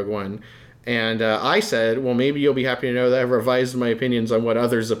like about Rogue One. And I said, well, maybe you'll be happy to know that I've revised my opinions on what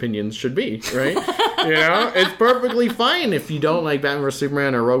others' opinions should be, right? You know, it's perfectly fine if you don't like Batman vs.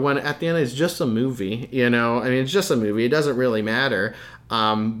 Superman or Rogue One. At the end, it's just a movie, you know? I mean, it's just a movie. It doesn't really matter.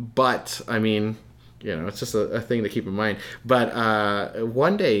 But, I mean, you know, it's just a thing to keep in mind. But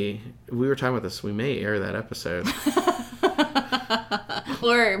one day, we were talking about this, we may air that episode.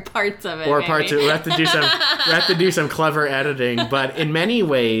 Or parts of it. Or parts of it. We have to do some clever editing. But in many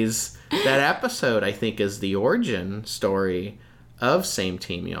ways... that episode, I think, is the origin story of Same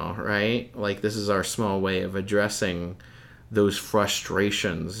Team Y'all, right? Like, this is our small way of addressing those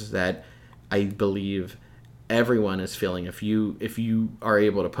frustrations that I believe everyone is feeling. If you are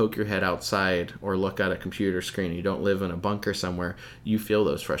able to poke your head outside or look at a computer screen, you don't live in a bunker somewhere, you feel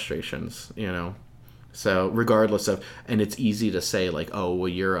those frustrations, you know? So regardless of, and it's easy to say like, oh, well,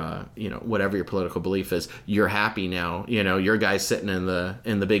 you're, you know, whatever your political belief is, you're happy now, you know, your guy's sitting in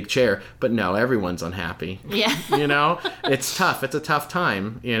the big chair, but no, everyone's unhappy. Yeah. You know, it's tough. It's a tough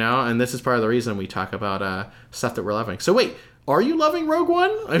time, you know, and this is part of the reason we talk about stuff that we're loving. So wait, are you loving Rogue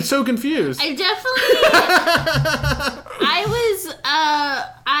One? I'm so confused. I definitely,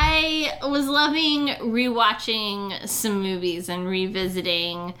 I was loving rewatching some movies and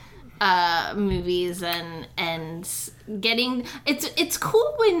revisiting movies and getting it's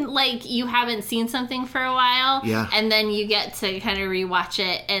cool when like you haven't seen something for a while, and then you get to kind of rewatch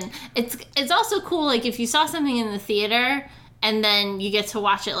it, and it's also cool like if you saw something in the theater and then you get to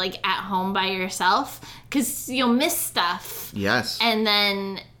watch it like at home by yourself, because you'll miss stuff. Yes.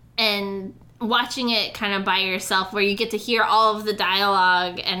 And watching it kind of by yourself where you get to hear all of the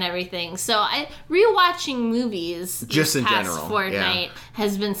dialogue and everything. So rewatching movies just in past general fortnight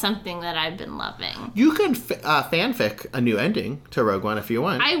has been something that I've been loving. You can fanfic a new ending to Rogue One if you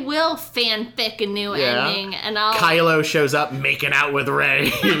want. I will fanfic a new ending, and Kylo shows up making out with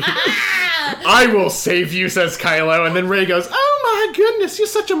Rey. I will save you, says Kylo, and then Rey goes, "Oh my goodness, you're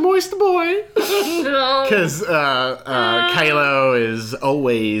such a moist boy." Because Kylo is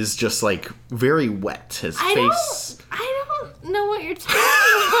always just like very wet. His face. I don't know what you're talking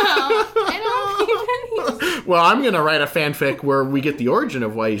about. Well, I'm gonna write a fanfic where we get the origin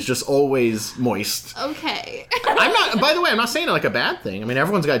of why he's just always moist. Okay. I'm not. By the way, I'm not saying it like a bad thing. I mean,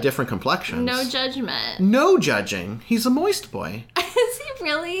 everyone's got different complexions. No judgment. No judging. He's a moist boy. Is he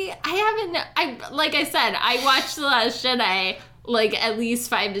really? Like I said, I watched The Last Jedi like at least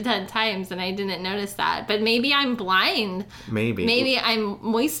 5 to 10 times, and I didn't notice that. But maybe I'm blind. Maybe I'm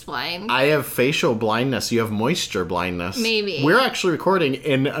moist blind. I have facial blindness. You have moisture blindness. Maybe. We're actually recording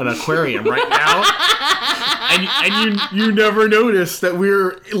in an aquarium right now. and you never noticed that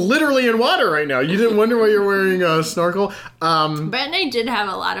we're literally in water right now. You didn't wonder why you're wearing a snorkel. Brett and I did have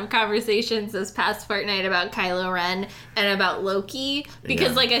a lot of conversations this past fortnight about Kylo Ren and about Loki.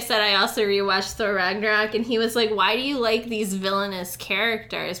 Because like I said, I also rewatched Thor Ragnarok, and he was like, why do you like these villainous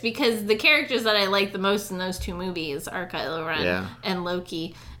characters? Because the characters that I like the most in those two movies are Kylo Ren and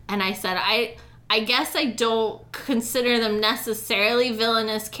Loki. And I said, I guess I don't consider them necessarily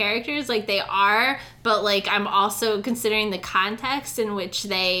villainous characters, like they are, but like I'm also considering the context in which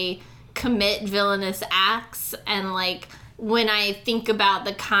they commit villainous acts, and like when I think about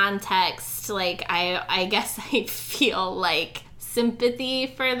the context, like, I guess I feel, like, sympathy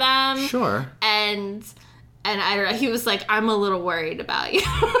for them. Sure. And I don't know, he was like, I'm a little worried about you.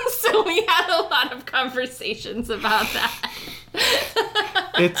 So we had a lot of conversations about that.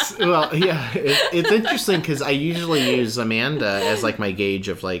 It's interesting because I usually use Amanda as like my gauge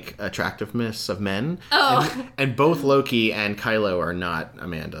of like attractiveness of men. Oh. And both Loki and Kylo are not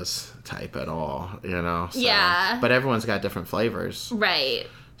Amanda's type at all, you know? So, Yeah. But everyone's got different flavors. Right.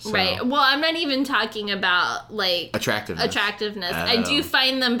 So- Right. Well, I'm not even talking about, like... Attractiveness. I do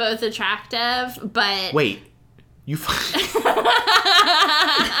find them both attractive, but... Wait. You find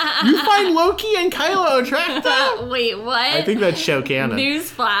Loki and Kylo attractive? Wait, what? I think that's show canon.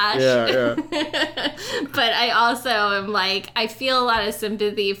 Newsflash. Yeah. But I also am like, I feel a lot of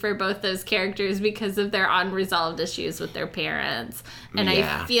sympathy for both those characters because of their unresolved issues with their parents. And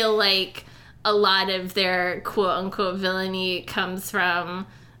Yeah. I feel like a lot of their quote-unquote villainy comes from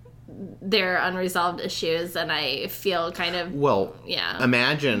their unresolved issues, and I feel kind of... Well, Yeah.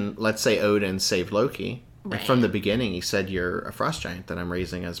 imagine, let's say Odin saved Loki. And Right. from the beginning, he said, "You're a frost giant that I'm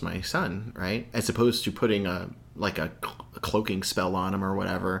raising as my son," right? As opposed to putting a cloaking spell on him or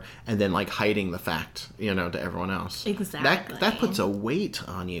whatever, and then like hiding the fact, you know, to everyone else. Exactly. That puts a weight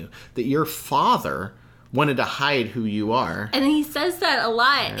on you that your father wanted to hide who you are. And he says that a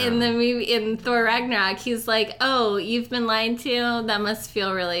lot in the movie, in Thor Ragnarok. He's like, "Oh, you've been lied to? That must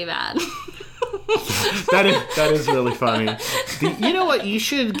feel really bad." That is really funny. You know what? You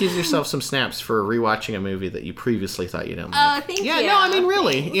should give yourself some snaps for rewatching a movie that you previously thought you didn't like. Oh, thank Yeah, you. no, I mean,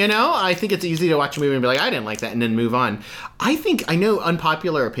 really. You know, I think it's easy to watch a movie and be like, I didn't like that, and then move on. I know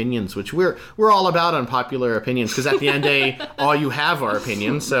unpopular opinions, which we're all about unpopular opinions, because at the end of the day, all you have are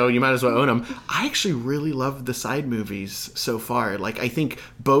opinions, so you might as well own them. I actually really love the side movies so far. Like, I think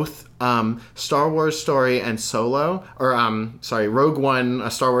both Star Wars Story and Solo, or Rogue One,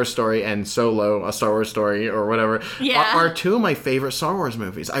 a Star Wars story, and Solo, a Star Wars story, or whatever, Yeah. are two of my favorite Star Wars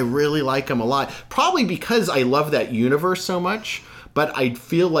movies. I really like them a lot, probably because I love that universe so much. But I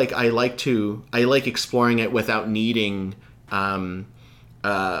feel like I like exploring it without needing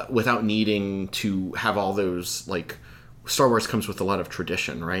to have all those, like, Star Wars comes with a lot of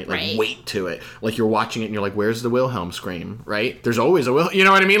tradition, right? Like, Right. weight to it. Like, you're watching it and you're like, where's the Wilhelm scream, right? There's always a you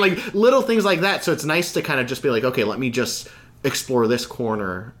know what I mean? Like, little things like that. So it's nice to kind of just be like, okay, let me just explore this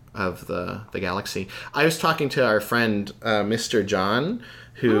corner of the galaxy. I was talking to our friend, Mr. John,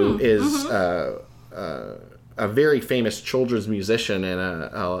 who is a very famous children's musician and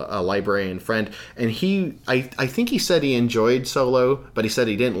a librarian friend, and I think he said he enjoyed Solo, but he said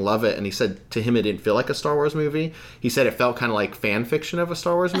he didn't love it, and he said to him it didn't feel like a Star Wars movie. He said it felt kind of like fan fiction of a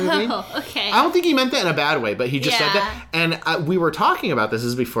Star Wars movie. Oh, okay. I don't think he meant that in a bad way, but he just said Yeah. that. And we were talking about this. This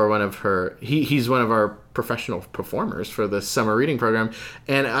is before one of her... He's one of our professional performers for the summer reading program,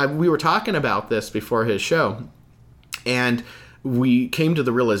 and we were talking about this before his show, and we came to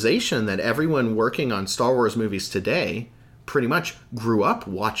the realization that everyone working on Star Wars movies today pretty much grew up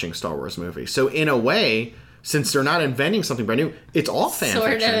watching Star Wars movies. So in a way, since they're not inventing something brand new, it's all fan Sort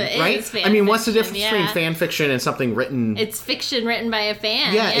fiction, of is right? fan I mean, what's the fiction, difference between fan fiction and something written? It's fiction written by a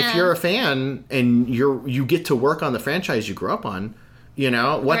fan. Yeah, if you're a fan and you get to work on the franchise you grew up on, you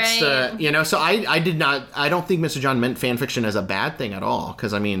know, what's Right. so I don't think Mr. John meant fan fiction as a bad thing at all,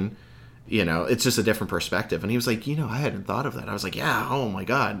 because I mean, you know, it's just a different perspective. And he was like, you know, I hadn't thought of that. I was like, yeah, oh my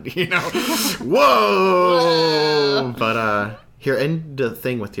God, you know, whoa. But here, end the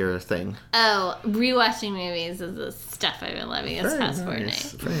thing with your thing. Oh, rewatching movies is the stuff I've been loving this past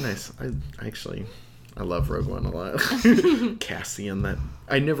fortnight. Very nice. I love Rogue One a lot. Cassian,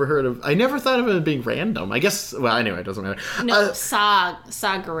 I never thought of it as being random. I guess, well, anyway, it doesn't matter. No, Saw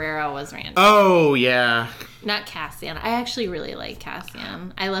Gerrera was random. Oh, yeah. Not Cassian. I actually really like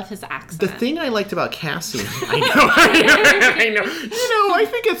Cassian. I love his accent. The thing I liked about Cassian, I know. You know, I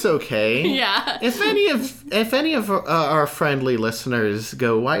think it's okay. Yeah. If any of our friendly listeners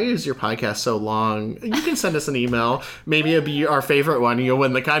go, why is your podcast so long? You can send us an email. Maybe it'll be our favorite one and you'll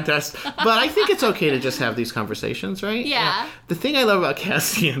win the contest. But I think it's okay to just have these conversations, right? Yeah. The thing I love about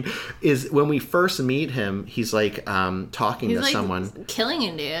Cassian is when we first meet him, he's like talking He's to like someone. killing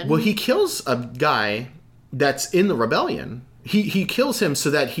a dude. Well, he kills a guy that's in the rebellion. He kills him so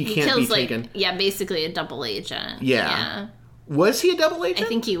that he can't be kills, taken. basically a double agent. Yeah. Was he a double agent? I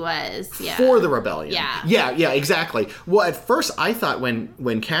think he was, yeah. For the rebellion. Yeah. Yeah, exactly. Well, at first I thought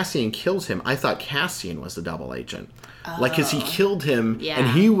when Cassian kills him, I thought Cassian was the double agent. Like, because he killed him,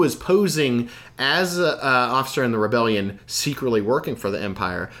 and he was posing as an officer in the rebellion, secretly working for the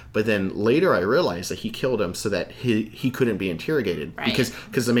Empire. But then later I realized that he killed him so that he couldn't be interrogated. Right.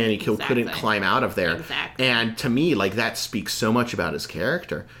 Because the man he killed couldn't climb out of there. Exactly. And to me, like, that speaks so much about his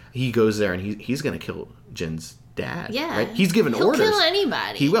character. He goes there and he's going to kill Jin's dad. Yeah. Right? He's given He'll orders. kill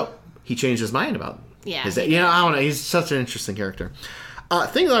anybody. He will. He changed his mind about his dad. he I don't know. He's such an interesting character.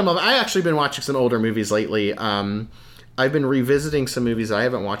 Things that I'm loving. I've actually been watching some older movies lately. I've been revisiting some movies that I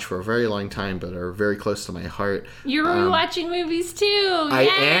haven't watched for a very long time, but are very close to my heart. You're rewatching movies too. I Yay!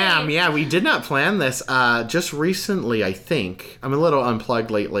 am, yeah. We did not plan this. Just recently, I think. I'm a little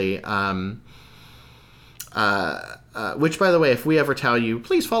unplugged lately. Which, by the way, if we ever tell you,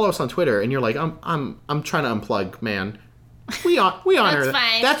 please follow us on Twitter, and you're like, I'm trying to unplug, man. We honor that.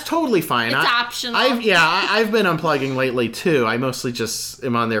 fine. That's totally fine. It's optional. I've been unplugging lately too. I mostly just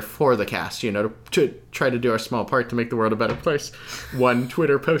am on there for the cast, to try to do our small part to make the world a better place, one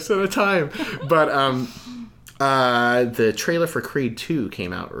Twitter post at a time. But the trailer for Creed 2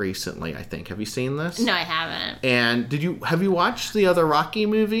 came out recently, I think. Have you seen this? No, I haven't. And have you watched the other Rocky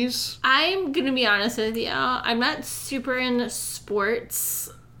movies? I'm gonna be honest with you. I'm not super into sports.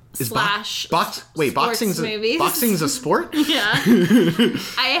 Sports movies. Boxing's a sport? Yeah.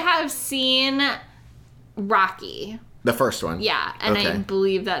 I have seen Rocky. The first one. Yeah, and Okay. I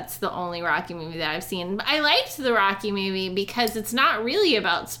believe that's the only Rocky movie that I've seen. I liked the Rocky movie because it's not really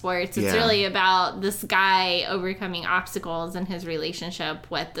about sports. It's really about this guy overcoming obstacles in his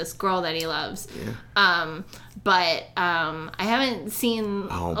relationship with this girl that he loves. Yeah. But I haven't seen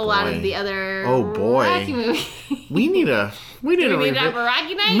a lot of the other Rocky movies. We need to have a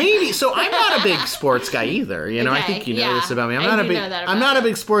Rocky night? Maybe. So I'm not a big sports guy either. I think you know this about me. I'm not a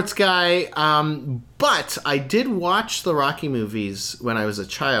big sports guy. But I did watch the Rocky movies when I was a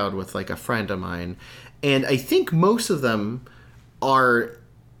child with like a friend of mine, and I think most of them are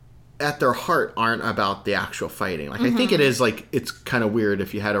at their heart aren't about the actual fighting. Like I think it is like it's kind of weird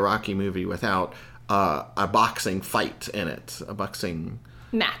if you had a Rocky movie without a boxing fight in it, a boxing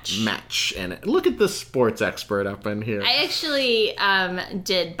match in it. Look at the sports expert up in here. I actually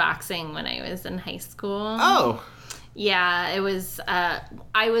did boxing when I was in high school. Oh. Yeah, it was.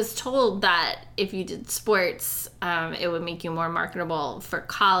 I was told that if you did sports, it would make you more marketable for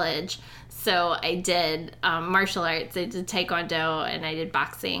college. So I did martial arts. I did taekwondo and I did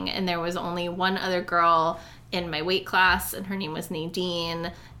boxing. And there was only one other girl in my weight class, and her name was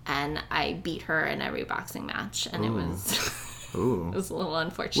Nadine. And I beat her in every boxing match, and it was. Ooh. It was a little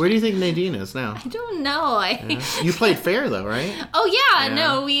unfortunate. Where do you think Nadine is now? I don't know. You played fair though, right? Oh yeah,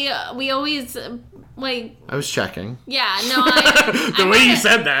 no, we always like. I was checking. Yeah, no. You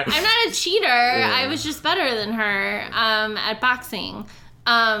said that. I'm not a cheater. Yeah. I was just better than her at boxing,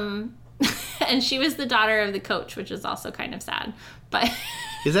 and she was the daughter of the coach, which is also kind of sad. But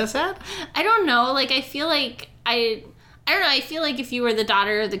is that sad? I don't know. Like I feel like I don't know. I feel like if you were the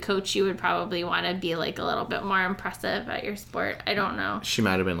daughter of the coach, you would probably want to be like a little bit more impressive at your sport. I don't know. She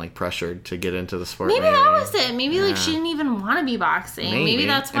might have been like pressured to get into the sport. Maybe that was it. Maybe like she didn't even want to be boxing. Maybe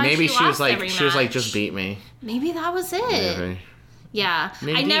that's why she was lost like every she was like match. just beat me. Maybe that was it. Maybe. Yeah.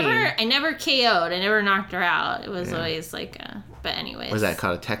 Nadine. I never KO'd. I never knocked her out. It was always like but anyways. Was that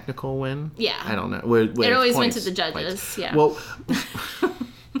called a technical win? Yeah. I don't know. It always went to the judges. Yeah. Well.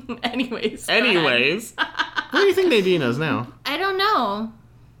 Anyways. Where do you think Nadine is now? I don't know.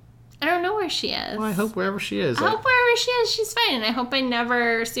 I don't know where she is. Well, I hope wherever she is. I hope wherever she is, she's fine. And I hope I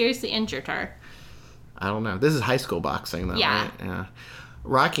never seriously injured her. I don't know. This is high school boxing, though, Yeah. right? Yeah.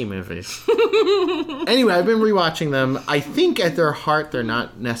 Rocky movies. Anyway, I've been rewatching them. I think at their heart, they're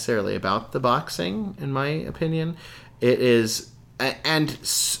not necessarily about the boxing, in my opinion. It is... And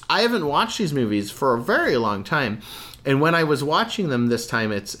I haven't watched these movies for a very long time. And when I was watching them this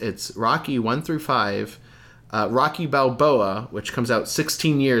time, it's Rocky 1 through 5, Rocky Balboa, which comes out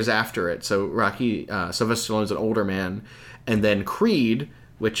 16 years after it. So Rocky, Sylvester Stallone's an older man. And then Creed,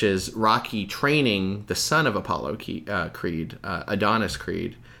 which is Rocky training the son of Apollo Creed, Adonis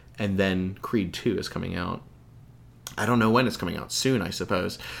Creed. And then Creed 2 is coming out. I don't know when it's coming out. Soon, I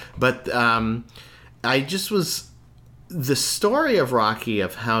suppose. But I just was... The story of Rocky,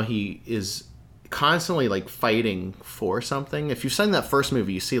 of how he is... constantly like fighting for something. If you've seen that first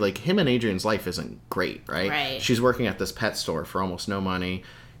movie, you see like him and Adrian's life isn't great, right? Right. She's working at this pet store for almost no money.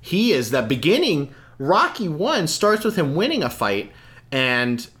 He is that beginning. Rocky 1 starts with him winning a fight,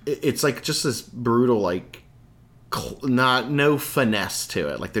 and it's like just this brutal like no finesse to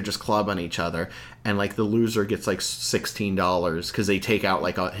it. Like they're just clubbing each other, and like the loser gets like $16 because they take out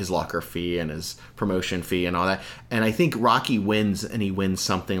like his locker fee and his promotion fee and all that. And I think Rocky wins, and he wins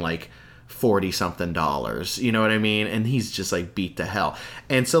something like $40 something. You know what I mean? And he's just like beat to hell.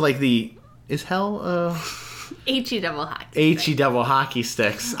 And so like is hell HE double hockey. HE double hockey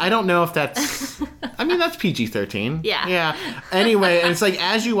sticks. I don't know if that's... I mean, that's PG-13. Yeah. Yeah. Anyway, and it's like,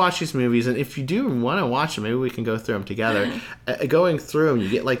 as you watch these movies, and if you do want to watch them, maybe we can go through them together. Going through them, you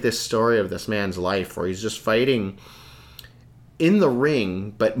get like this story of this man's life where he's just fighting in the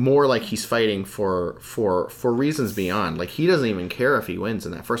ring, but more like he's fighting for reasons beyond. Like, he doesn't even care if he wins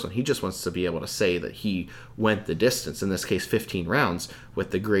in that first one. He just wants to be able to say that he went the distance, in this case 15 rounds, with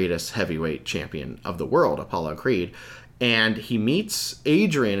the greatest heavyweight champion of the world, Apollo Creed. And he meets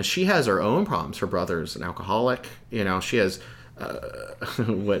Adrian, and she has her own problems. Her brother's an alcoholic. You know, she has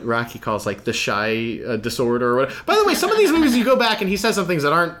what Rocky calls like the shy disorder or whatever. By the way, some of these movies you go back and he says some things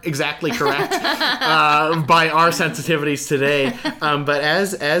that aren't exactly correct by our sensitivities today. But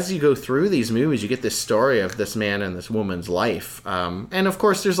as you go through these movies, you get this story of this man and this woman's life. And of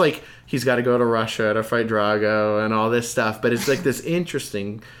course, there's like, he's got to go to Russia to fight Drago and all this stuff. But it's like this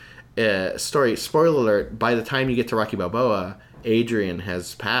interesting story. Spoiler alert, by the time you get to Rocky Balboa, Adrian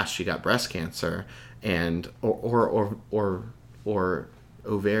has passed. She got breast cancer and or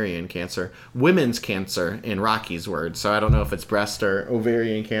ovarian cancer, women's cancer in Rocky's words. So I don't know if it's breast or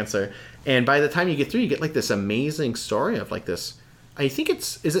ovarian cancer. And by the time you get through, you get like this amazing story of like this. I think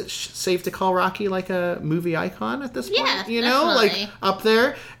is it safe to call Rocky like a movie icon at this point? Yeah, you know, definitely. like up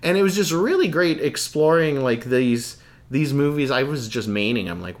there. And it was just really great exploring like these movies. I was just maining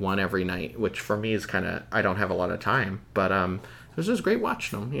them like one every night, which for me is kind of, I don't have a lot of time, but it was just great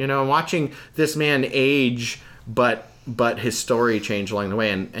watching them. You know, watching this man age, but his story changed along the way,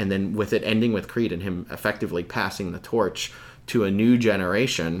 and then with it ending with Creed and him effectively passing the torch to a new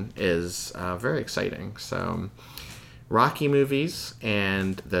generation is very exciting. So Rocky movies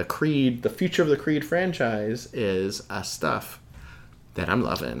and the future of the Creed franchise is stuff that I'm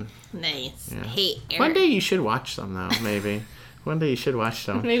loving. Nice. Yeah. Hey, Eric. One day you should watch them, though, maybe. One day you should watch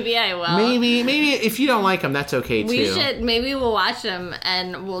them. Maybe I will. Maybe if you don't like them, that's okay, too. Maybe we'll watch them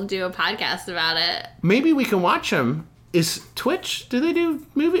and we'll do a podcast about it. Maybe we can watch them. Is Twitch, do they do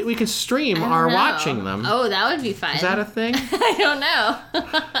movie? We can stream our know. watching them. Oh, that would be fun. Is that a thing? I don't know.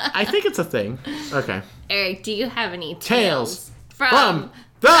 I think it's a thing. Okay. Eric, do you have any Tales from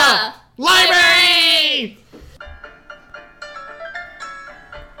the library!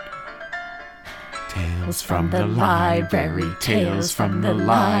 Tales from the library, tales from the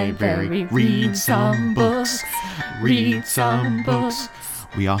library. Read some books, read some books.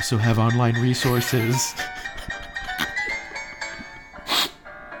 We also have online resources.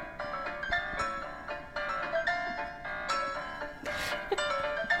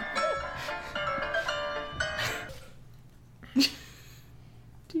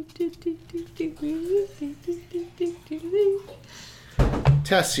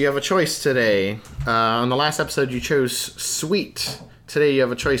 Tess, you have a choice today. On the last episode, you chose sweet. Today, you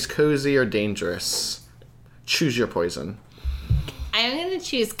have a choice, cozy or dangerous. Choose your poison. I'm going to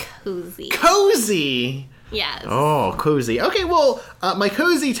choose cozy. Cozy! Yes. Oh, cozy. Okay, well, my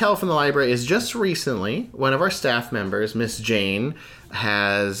cozy tale from the library is just recently, one of our staff members, Miss Jane,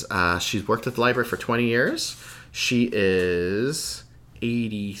 she's worked at the library for 20 years. She is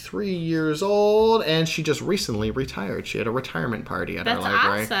 83 years old, and she just recently retired. She had a retirement party at our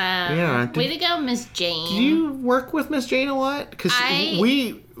library. That's awesome. Yeah. Way to go, Miss Jane. Do you work with Miss Jane a lot? Because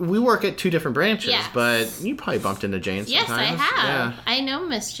we work at two different branches, Yes. but you probably bumped into Jane sometimes. Yes, I have. Yeah. I know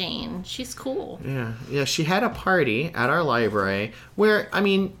Miss Jane. She's cool. Yeah, she had a party at our library where, I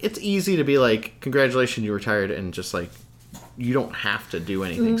mean, it's easy to be like, congratulations, you retired, and just like, you don't have to do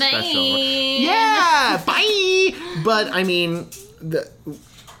anything Bye. special. Yeah, bye! But, I mean, we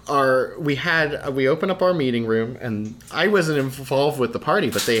opened up our meeting room, and I wasn't involved with the party,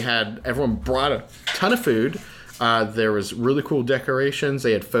 but everyone brought a ton of food. There was really cool decorations.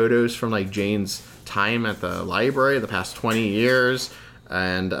 They had photos from like Jane's time at the library, the past 20 years,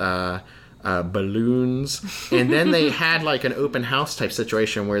 and balloons. And then they had like an open house type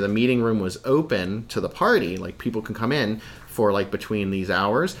situation where the meeting room was open to the party. Like people can come in for like between these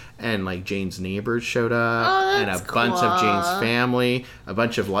hours, and like Jane's neighbors showed up, and a bunch of Jane's family, a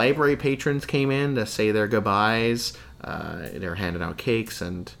bunch of library patrons came in to say their goodbyes. They were handing out cakes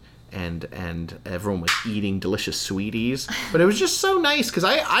and and everyone was eating delicious sweeties. But it was just so nice because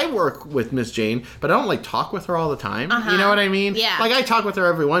I work with Miss Jane, but I don't like talk with her all the time. You know what I mean? Yeah. Like I talk with her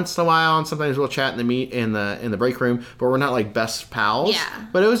every once in a while, and sometimes we'll chat in the break room, but we're not like best pals. Yeah.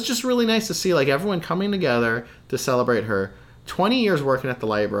 But it was just really nice to see like everyone coming together to celebrate her 20 years working at the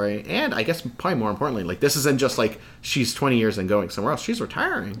library, and I guess probably more importantly, like this isn't just like she's 20 years and going somewhere else. She's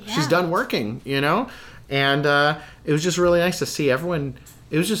retiring. Yeah. She's done working, you know? And it was just really nice to see everyone.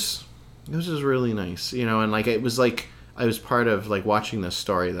 It was just really nice, you know, and like it was like I was part of like watching this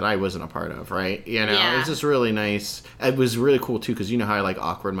story that I wasn't a part of, right? You know, Yeah. it was just really nice. It was really cool too because you know how I like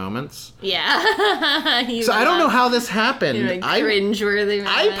awkward moments. Yeah. So I don't know how this happened. Like cringeworthy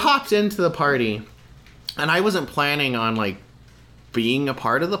I moments. popped into the party, and I wasn't planning on like being a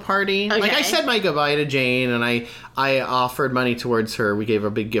part of the party. Okay. Like I said my goodbye to Jane, and I offered money towards her. We gave her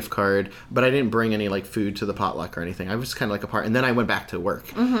a big gift card, but I didn't bring any like food to the potluck or anything. I was kind of like a part, and then I went back to work.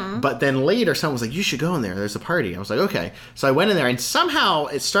 Mm-hmm. But then later, someone was like, "You should go in there. There's a party." I was like, "Okay." So I went in there, and somehow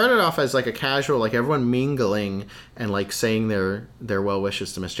it started off as like a casual, like everyone mingling and like saying their well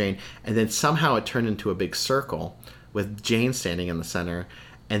wishes to Miss Jane, and then somehow it turned into a big circle with Jane standing in the center,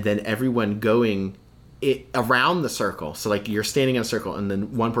 and then everyone going around the circle. So like you're standing in a circle, and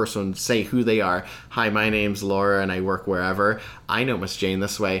then one person would say who they are. Hi, my name's Laura and I work wherever. I know Miss Jane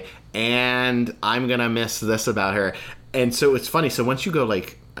this way, and I'm gonna miss this about her. And so it's funny. So once you go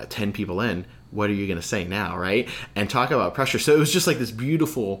like 10 people in, what are you gonna say now, right? And talk about pressure. So it was just like this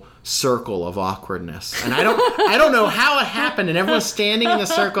beautiful circle of awkwardness, and I don't know how it happened. And everyone's standing in the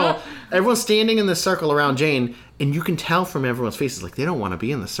circle. Everyone's standing in the circle around Jane, and you can tell from everyone's faces like they don't want to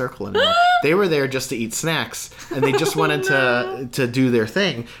be in the circle anymore. They were there just to eat snacks, and they just wanted to do their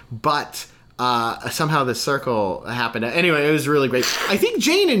thing. But somehow this circle happened. Anyway, it was really great. I think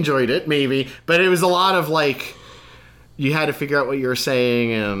Jane enjoyed it, maybe, but it was a lot of like you had to figure out what you were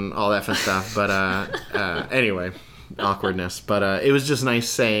saying and all that fun stuff. But anyway, awkwardness. But it was just nice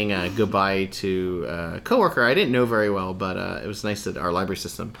saying goodbye to a coworker I didn't know very well, but it was nice that our library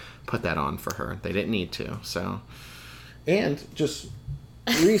system put that on for her. They didn't need to. So, and just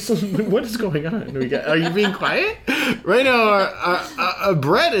recently, what is going on? Are you being quiet? Right now,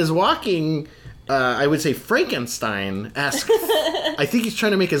 Brett is walking. I would say Frankenstein-esque. I think he's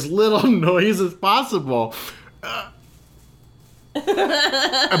trying to make as little noise as possible.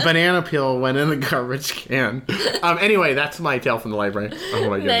 A banana peel went in the garbage can. Anyway, that's my tale from the library. Oh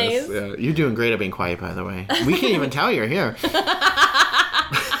my goodness. Nice. Yeah, you're doing great at being quiet, by the way. We can't even tell you're here.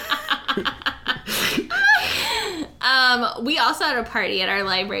 We also had a party at our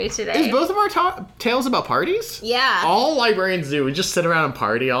library today. Is both of our tales about parties? Yeah. All librarians do. We just sit around and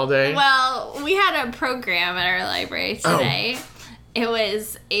party all day. Well, we had a program at our library today. Oh. It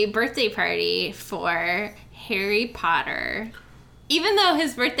was a birthday party for Harry Potter. Even though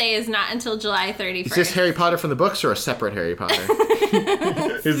his birthday is not until July 31st. Is this Harry Potter from the books or a separate Harry Potter?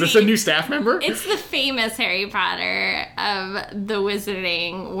 Is this a new staff member? It's the famous Harry Potter of the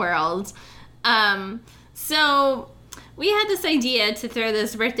Wizarding world. So we had this idea to throw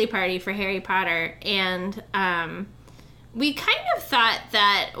this birthday party for Harry Potter, and we kind of thought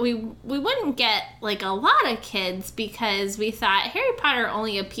that we wouldn't get like a lot of kids because we thought Harry Potter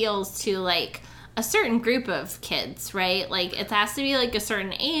only appeals to like a certain group of kids, right? Like it has to be like a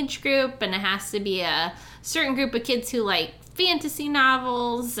certain age group, and it has to be a certain group of kids who like fantasy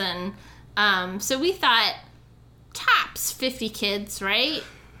novels, and so we thought tops 50 kids, right?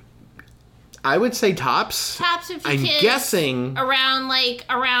 I would say tops. Tops 50 I'm kids. Guessing around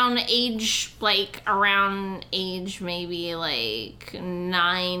age maybe like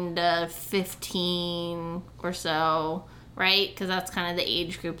 9 to 15 or so, right? Because that's kind of the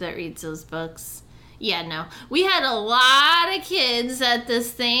age group that reads those books. Yeah, no. We had a lot of kids at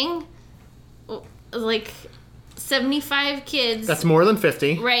this thing. Like 75 kids. That's more than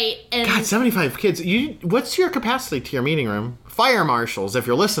 50. Right. And God, 75 kids. What's your capacity to your meeting room? Fire marshals, if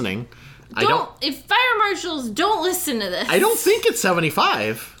you're listening. If fire marshals don't listen to this. I don't think it's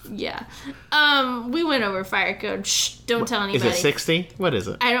 75. Yeah. We went over fire code. Shh, don't tell anybody. Is it 60? What is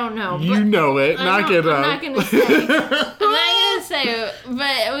it? I don't know. You know it. Knock it up. I'm not gonna say. I'm not gonna say.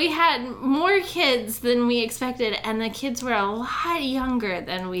 But we had more kids than we expected, and the kids were a lot younger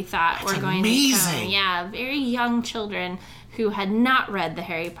than we thought were going to come. Yeah, very young children who had not read the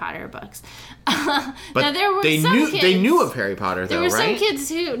Harry Potter books. But now, there were they knew of Harry Potter, though, right? There were some kids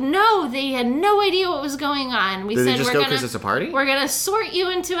who, they had no idea what was going on. We Did said, they just go because it's a party? We're going to sort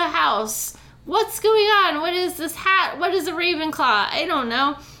you into a house. What's going on? What is this hat? What is a Ravenclaw? I don't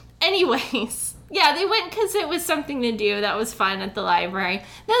know. Anyways, yeah, they went because it was something to do that was fun at the library. Now,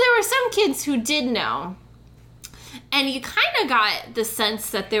 there were some kids who did know. And you kind of got the sense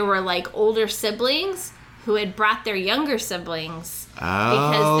that there were, like, older siblings who had brought their younger siblings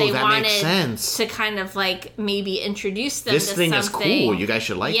because they that wanted makes sense. to kind of, like, maybe introduce them This to thing something. is cool. You guys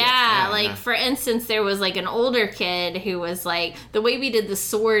should like it. Yeah, like, for instance, there was, like, an older kid who was, like, the way we did the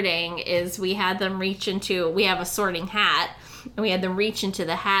sorting is we had them we have a sorting hat, and we had them reach into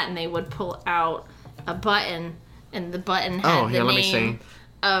the hat, and they would pull out a button, and the button had the let me name see.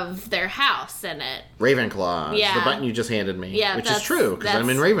 of their house in it. Ravenclaw. Yeah. The button you just handed me. Yeah, which is true, because I'm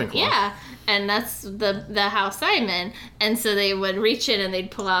in that's- Ravenclaw. Yeah, and that's the house I'm in. And so they would reach in and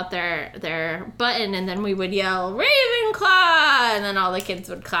they'd pull out their button, and then we would yell, Ravenclaw! And then all the kids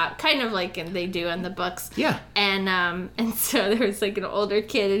would clap, kind of like they do in the books. Yeah. And so there was, like, an older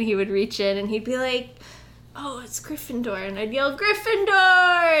kid, and he would reach in, and he'd be like, oh, it's Gryffindor, and I'd yell,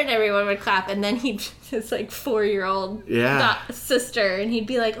 Gryffindor, and everyone would clap, and then he'd, his, like, 4-year-old sister, and he'd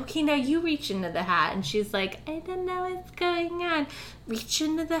be like, okay, now you reach into the hat, and she's like, I don't know what's going on, reach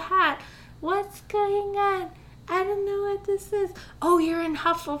into the hat, what's going on, I don't know what this is, oh, you're in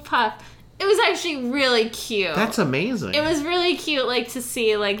Hufflepuff. It was actually really cute. That's amazing. It was really cute, like, to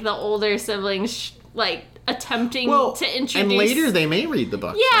see, like, the older siblings, like, attempting to introduce. And later they may read the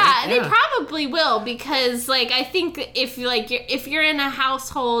book. Yeah, right? they probably will, because, like, I think if you're in a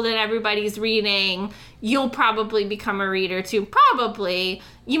household and everybody's reading, you'll probably become a reader too. Probably.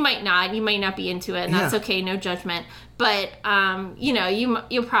 You might not be into it, and that's okay, no judgment. But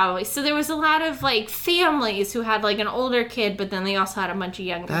you'll probably. So there was a lot of, like, families who had, like, an older kid, but then they also had a bunch of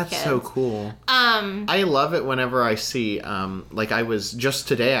younger kids. That's so cool. I love it whenever I see like, I was just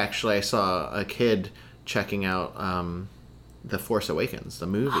today, actually, I saw a kid checking out The Force Awakens, the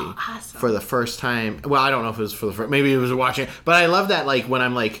movie, awesome. for the first time. Well, I don't know if it was for the first, maybe it was watching it, but I love that, like, when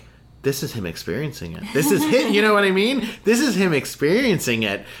I'm like, this is him experiencing it. This is him, you know what I mean? This is him experiencing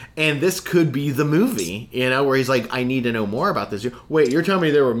it, and this could be the movie, where he's like, I need to know more about this. Wait, you're telling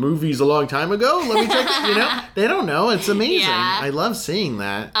me there were movies a long time ago? Let me check it, They don't know. It's amazing. Yeah. I love seeing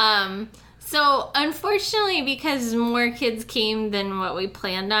that. So, unfortunately, because more kids came than what we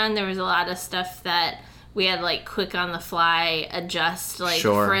planned on, there was a lot of stuff that we had, like, quick on the fly adjust. Like,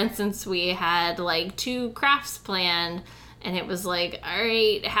 Sure. for instance, we had, like, 2 crafts planned, and it was like, all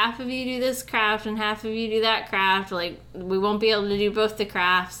right, half of you do this craft and half of you do that craft. Like, we won't be able to do both the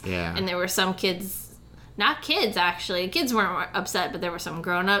crafts. Yeah. And there were some kids, not kids, actually. Kids weren't upset, but there were some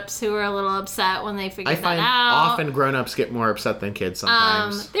grown-ups who were a little upset when they figured I find that out. often grown-ups get more upset than kids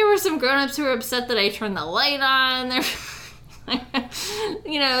sometimes. There were some grown-ups who were upset that I turned the light on. There's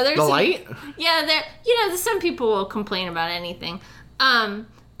The light? Yeah, some people will complain about anything.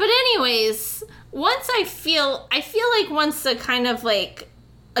 But anyways, I feel like once the kind of, like,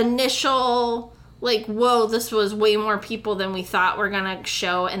 initial, like, whoa, this was way more people than we thought were gonna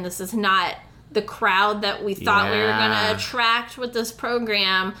show, and this is not the crowd that we thought we were gonna attract with this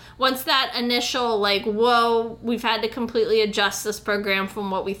program. Once that initial, like, whoa, we've had to completely adjust this program from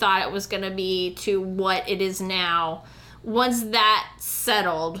what we thought it was gonna be to what it is now. Once that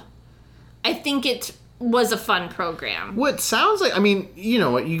settled, I think it was a fun program. What sounds like, I mean,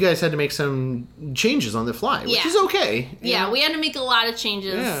 you guys had to make some changes on the fly, which is okay. Yeah, we had to make a lot of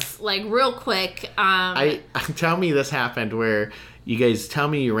changes, like, real quick. Tell me this happened where you guys tell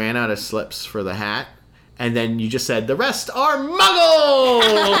me you ran out of slips for the hat, and then you just said, the rest are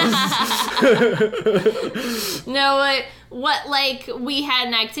muggles! No, like, we had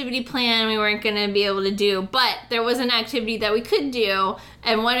an activity plan we weren't going to be able to do, but there was an activity that we could do,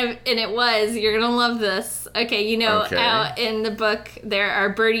 and it was, you're going to love this. Okay, out in the book, there are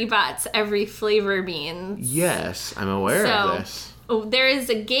Bertie Bott's every flavor beans. Yes, I'm aware of this. There is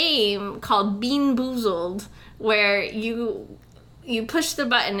a game called Bean Boozled where you push the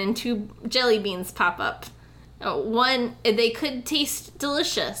button and 2 jelly beans pop up. One, they could taste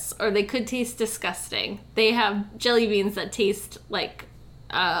delicious or they could taste disgusting. They have jelly beans that taste like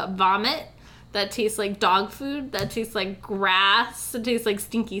vomit, that taste like dog food, that taste like grass, that taste like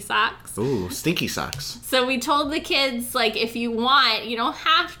stinky socks. Ooh, stinky socks. So we told the kids, like, if you want, you don't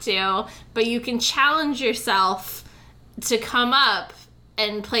have to, but you can challenge yourself to come up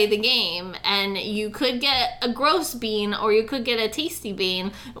and play the game, and you could get a gross bean or you could get a tasty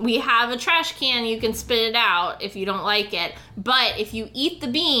bean. We have a trash can, you can spit it out if you don't like it, but if you eat the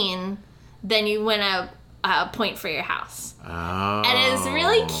bean, then you win a point for your house. Oh. And it was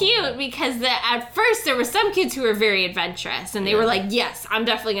really cute because at first there were some kids who were very adventurous and they were like, yes, I'm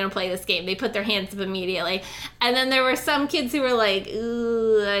definitely going to play this game. They put their hands up immediately. And then there were some kids who were like,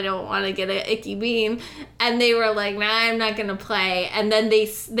 ooh, I don't want to get an icky bean. And they were like, nah, I'm not going to play. And then they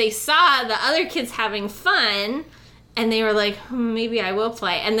saw the other kids having fun And they were like, maybe I will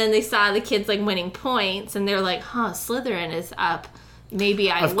play. And then they saw the kids, like, winning points, and they were like, Slytherin is up.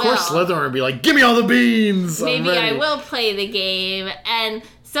 Maybe I will. Of course Slytherin would be like, give me all the beans! Maybe I will play the game. And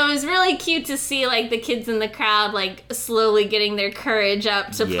so it was really cute to see, like, the kids in the crowd, like, slowly getting their courage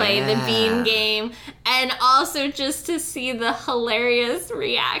up to play the bean game. And also just to see the hilarious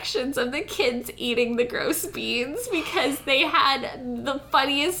reactions of the kids eating the gross beans, because they had the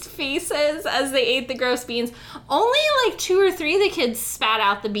funniest faces as they ate the gross beans. Only, like, 2 or 3 of the kids spat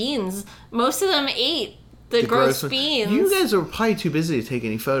out the beans. Most of them ate the gross beans. You guys are probably too busy to take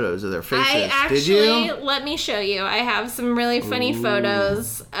any photos of their faces. Did you? Let me show you. I have some really funny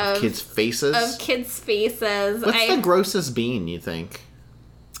photos of kids' faces. What's the grossest bean, you think?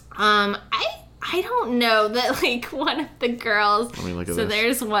 I don't know, that, like, one of the girls. Let me look at so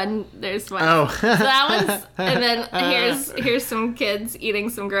this. There's one. Oh. So that one's, and then here's some kids eating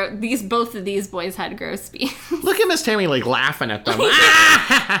some gross. Both of these boys had gross beans. Look at Miss Tammy, like, laughing at them. Miss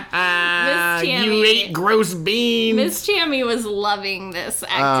Tammy, you ate gross beans. Miss Tammy was loving this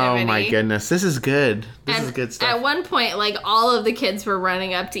activity. Oh my goodness, this is good. This is good stuff. At one point, like, all of the kids were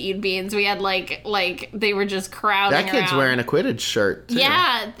running up to eat beans. We had like they were just crowding around. That kid's wearing a Quidditch shirt, too.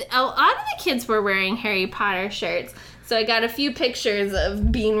 Yeah, a lot of the kids were wearing Harry Potter shirts. So I got a few pictures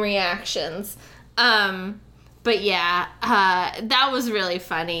of bean reactions. But yeah, that was really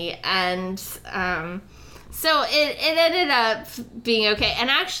funny. And so it ended up being okay. And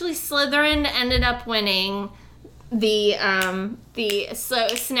actually, Slytherin ended up winning so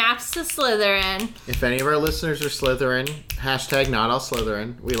snaps to Slytherin. If any of our listeners are Slytherin, hashtag not all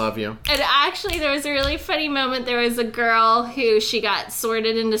Slytherin. We love you. And actually, there was a really funny moment. There was a girl who she got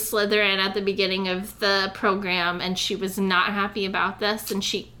sorted into Slytherin at the beginning of the program, and she was not happy about this. And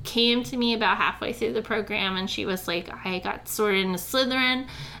she came to me about halfway through the program, and she was like, I got sorted into Slytherin,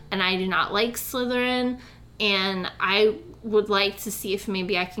 and I do not like Slytherin, and I would like to see if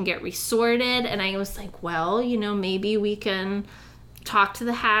maybe I can get resorted. And I was like, well, maybe we can talk to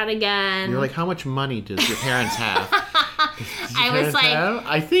the hat again. You're like, how much money does your parents have?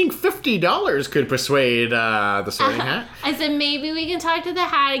 I think $50 could persuade the sorting hat. I said, maybe we can talk to the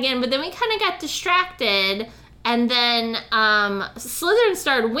hat again. But then we kind of got distracted. And then Slytherin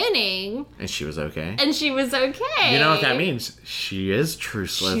started winning. And she was okay. You know what that means? She is true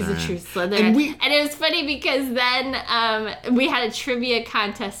Slytherin. She's a true Slytherin. And it was funny because then we had a trivia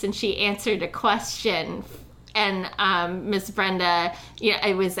contest and she answered a question. And Miss Brenda,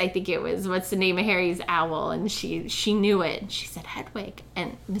 I think it was, what's the name of Harry's owl? And she knew it. She said Hedwig.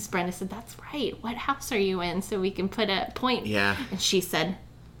 And Miss Brenda said, that's right. What house are you in? So we can put a point. Yeah. And she said,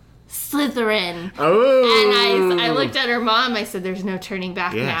 Slytherin. Oh. And I looked at her mom. I said, "There's no turning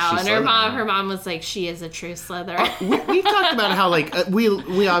back now." And her mom was like, "She is a true Slytherin." We've talked about how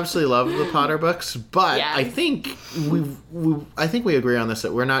we obviously love the Potter books, but yes. I think we agree on this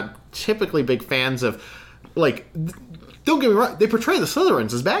that we're not typically big fans of like. Don't get me wrong, they portray the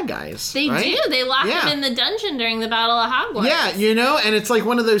Slytherins as bad guys. They right? do. They lock them in the dungeon during the Battle of Hogwarts. Yeah, and it's like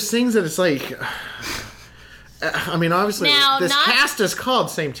one of those things that it's like. I mean, obviously, this cast is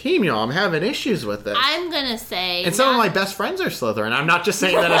called Same Team, y'all. I'm having issues with this. I'm gonna say, and some of my best friends are Slytherin. I'm not just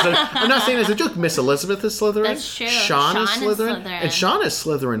saying that I'm not saying it as a joke. Miss Elizabeth is Slytherin. That's true. Sean is Slytherin, and Sean is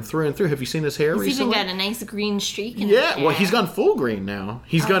Slytherin through and through. Have you seen his hair recently? He's even got a nice green streak in his hair. Well, he's gone full green now.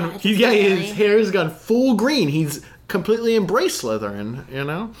 His hair has gone full green. He's completely embraced Slytherin.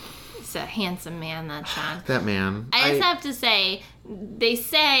 He's a handsome man, that Sean. That man. I just have to say, they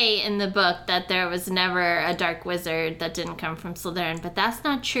say in the book that there was never a dark wizard that didn't come from Slytherin, but that's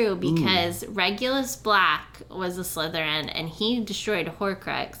not true because Regulus Black was a Slytherin and he destroyed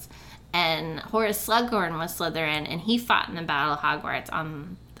Horcrux, and Horace Slughorn was Slytherin and he fought in the Battle of Hogwarts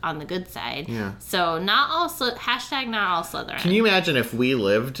on the good side. Yeah. So not all Slytherin. Can you imagine if we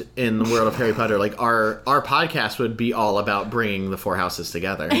lived in the world of Harry Potter? Like our podcast would be all about bringing the four houses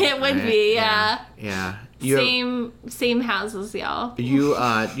together. It would be, yeah. Yeah. Same houses, y'all. You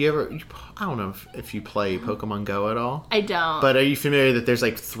ever? I don't know if you play Pokemon Go at all. I don't. But are you familiar that there's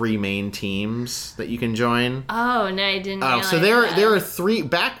like 3 main teams that you can join? Oh no, I didn't. Realize so there are 3.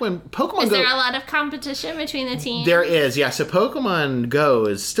 Back when Pokemon Go, is there a lot of competition between the teams? There is, yeah. So Pokemon Go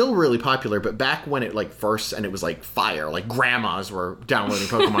is still really popular, but back when it first and it was like fire, like grandmas were downloading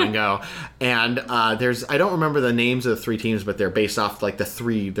Pokemon Go, and I don't remember the names of the 3 teams, but they're based off like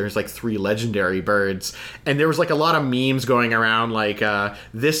there's like 3 legendary birds, and there was like a lot of memes going around like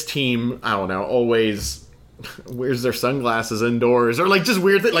this team. I don't know, always wears their sunglasses indoors, or like just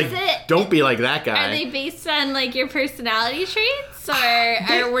weird things. Like, don't be like that guy. Are they based on like your personality traits?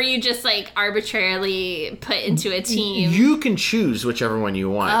 or were you just like arbitrarily put into a team? You can choose whichever one you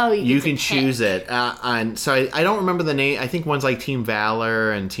want. Oh, you can get to choose it. And so I don't remember the name. I think one's like Team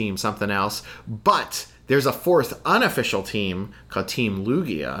Valor and Team something else. But there's a fourth unofficial team called Team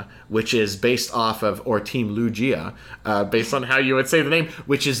Lugia, which is based off of, or Team Lugia, based on how you would say the name,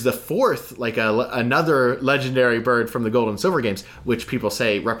 which is the fourth, like another legendary bird from the Gold and Silver games, which people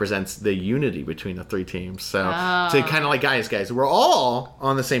say represents the unity between the three teams. So to kind of like, guys, we're all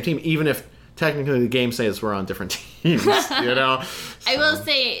on the same team, even if technically the game says we're on different teams, you know? I will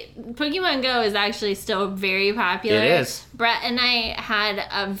say, Pokemon Go is actually still very popular. It is. Brett and I had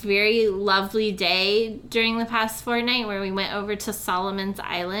a very lovely day during the past fortnight where we went over to Solomon's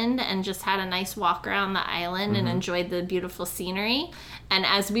Island and just had a nice walk around the island and enjoyed the beautiful scenery. And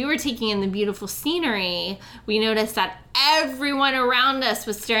as we were taking in the beautiful scenery, we noticed that everyone around us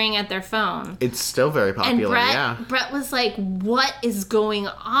was staring at their phone. It's still very popular, And Brett was like, what is going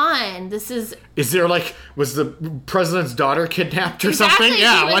on? This is... Is there like, was the president's daughter kidnapped or something?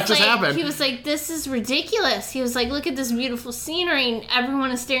 Yeah, what just happened? He was like, this is ridiculous. He was like, look at this beautiful scenery and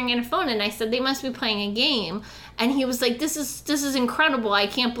everyone is staring at a phone. And I said, they must be playing a game. And he was like, this is incredible. I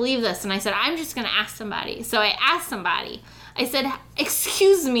can't believe this. And I said, I'm just going to ask somebody. So I asked somebody. I said,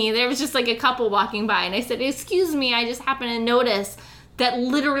 excuse me. There was just like a couple walking by. And I said, excuse me, I just happened to notice that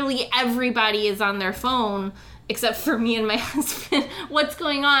literally everybody is on their phone except for me and my husband. What's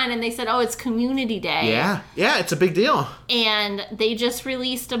going on? And they said, oh, it's Community Day. Yeah, it's a big deal. And they just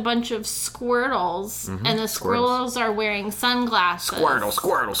released a bunch of Squirtles. And the Squirtles are wearing sunglasses. Squirtle.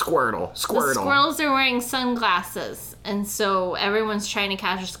 The Squirtles are wearing sunglasses. And so everyone's trying to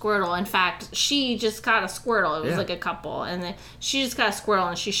catch a Squirtle. In fact, she just caught a Squirtle. It was like a couple. And she just got a Squirtle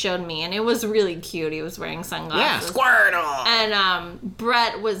and she showed me. And it was really cute. He was wearing sunglasses. Yeah, Squirtle! And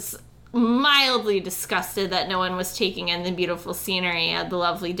Brett was mildly disgusted that no one was taking in the beautiful scenery of the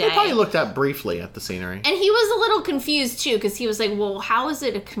lovely day. He probably looked up briefly at the scenery. And he was a little confused, too, because he was like, well, how is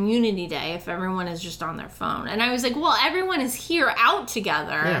it a community day if everyone is just on their phone? And I was like, well, everyone is here out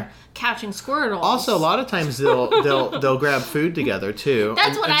together catching Squirtles. Also, a lot of times they'll grab food together, too.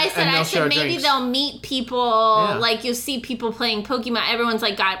 That's what I said. I said maybe drinks. they'll meet people. Like, you'll see people playing Pokemon. Everyone's,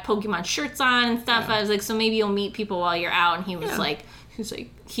 like, got Pokemon shirts on and stuff. I was like, so maybe you'll meet people while you're out. And he was like...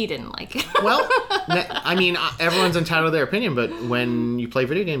 he didn't like it. Well, I mean, everyone's entitled to their opinion, but when you play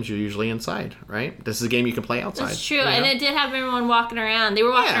video games, you're usually inside, right? This is a game you can play outside. That's true, and it did have everyone walking around. They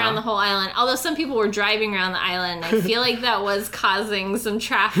were walking around the whole island, although some people were driving around the island. I feel like that was causing some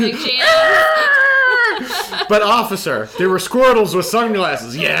traffic jams. But officer, there were Squirtles with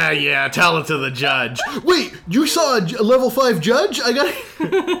sunglasses. Yeah, tell it to the judge. Wait, you saw a level 5 judge?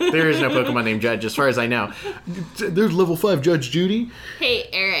 There is no Pokemon named Judge, as far as I know. There's level 5 Judge Judy. Hey,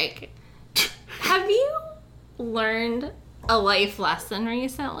 Eric, have you learned a life lesson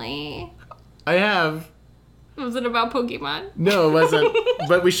recently? I have. Was it about Pokemon? No, it wasn't.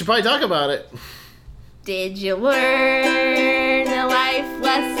 But we should probably talk about it. Did you learn a life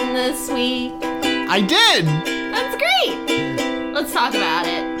lesson this week? I did! That's great! Let's talk about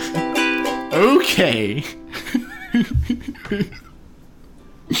it. Okay.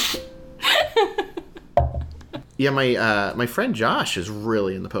 Yeah, my friend Josh is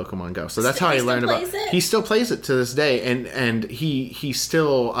really into Pokemon Go, so that's how I learned about it. He still plays it to this day, and he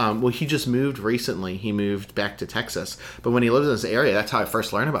still he just moved recently. He moved back to Texas, but when he lived in this area, that's how I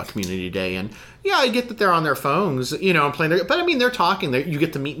first learned about Community Day. And yeah, I get that they're on their phones, and playing their, but I mean they're talking. You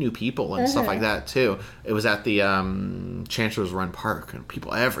get to meet new people and stuff like that too. It was at the Chancellor's Run Park, and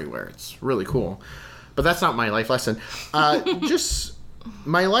people everywhere. It's really cool. But that's not my life lesson.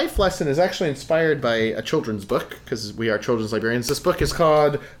 My life lesson is actually inspired by a children's book, because we are children's librarians. This book is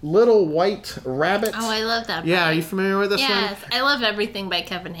called Little White Rabbit. Oh, I love that book. Yeah, are you familiar with this one? Yes, I love everything by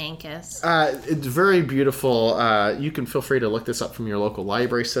Kevin Hankus. It's very beautiful. You can feel free to look this up from your local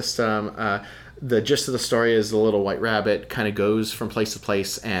library system. The gist of the story is the little white rabbit kind of goes from place to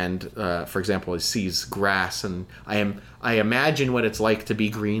place and, for example, he sees grass, and I imagine what it's like to be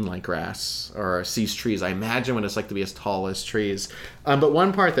green like grass, or sees trees. I imagine what it's like to be as tall as trees. But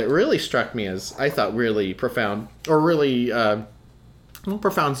one part that really struck me as, I thought, really profound, or really, well,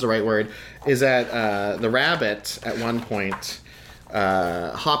 profound's the right word, is that the rabbit at one point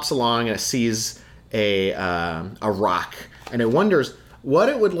hops along and sees a rock, and it wonders what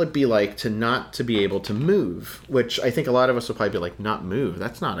it would be like to be able to move, which I think a lot of us would probably be like, not move.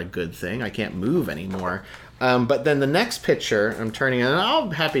 That's not a good thing. I can't move anymore. But then the next picture, I'm turning, and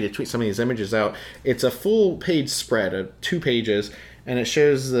I'm happy to tweet some of these images out. It's a full page spread of 2 pages, and it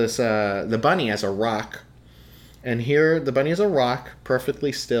shows this the bunny as a rock. And here, the bunny is a rock,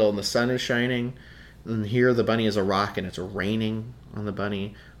 perfectly still, and the sun is shining. And here the bunny is a rock and it's raining on the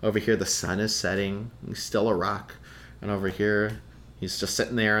bunny. Over here the sun is setting. He's still a rock. And over here he's just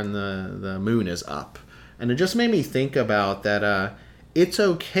sitting there and the moon is up. And it just made me think about that it's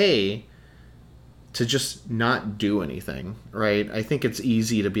okay to just not do anything, right? I think it's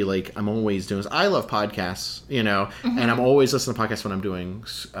easy to be like, I'm always doing this. I love podcasts, you know, and I'm always listening to podcasts when I'm doing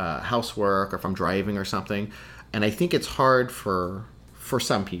housework or if I'm driving or something. And I think it's hard for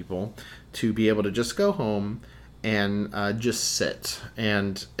some people to be able to just go home and just sit.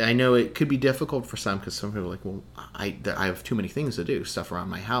 And I know it could be difficult for some because some people are like, well, I have too many things to do, stuff around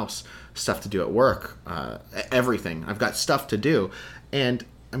my house, stuff to do at work, everything. I've got stuff to do. And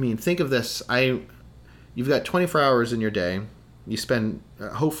I mean, think of this. You've got 24 hours in your day. You spend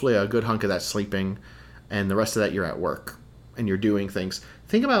hopefully a good hunk of that sleeping, and the rest of that you're at work and you're doing things.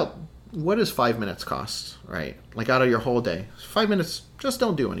 Think about what does 5 minutes cost, right? Like out of your whole day. 5 minutes, just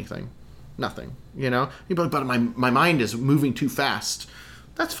don't do anything. Nothing, you know? But my mind is moving too fast.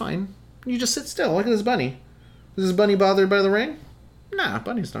 That's fine. You just sit still. Look at this bunny. Is this bunny bothered by the rain? Nah,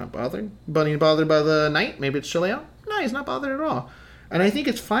 bunny's not bothered. Bunny bothered by the night? Maybe it's chilly out? No, he's not bothered at all. And I think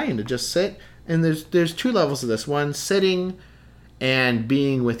it's fine to just sit. And there's two levels of this. One, sitting and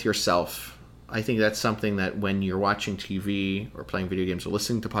being with yourself. I think that's something that when you're watching TV or playing video games or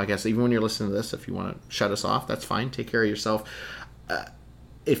listening to podcasts, even when you're listening to this, if you want to shut us off, that's fine. Take care of yourself.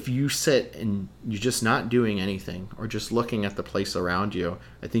 If you sit and you're just not doing anything or just looking at the place around you,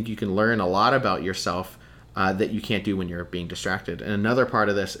 I think you can learn a lot about yourself that you can't do when you're being distracted. And another part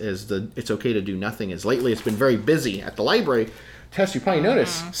of this is it's okay to do nothing. Is lately it's been very busy at the library. Tess, you probably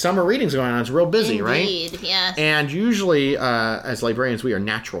noticed summer readings going on. It's real busy, Indeed, right? Indeed, yes. And usually, as librarians, we are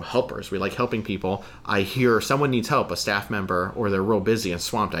natural helpers. We like helping people. I hear someone needs help, a staff member, or they're real busy and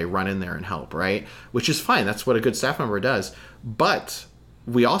swamped. I run in there and help, right? Which is fine. That's what a good staff member does. But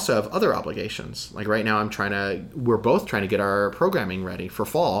we also have other obligations. Like right now, we're both trying to get our programming ready for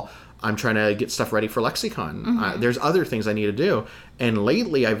fall. I'm trying to get stuff ready for Lexicon. There's other things I need to do. And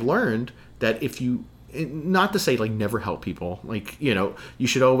lately, I've learned that if you... Not to say like never help people, like, you know, you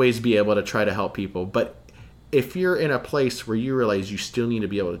should always be able to try to help people. But if you're in a place where you realize you still need to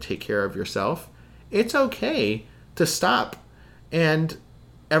be able to take care of yourself, it's okay to stop. And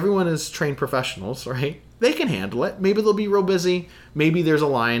everyone is trained professionals, right? They can handle it. Maybe they'll be real busy. Maybe there's a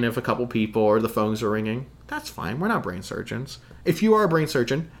line of a couple people or the phones are ringing. That's fine. We're not brain surgeons. If you are a brain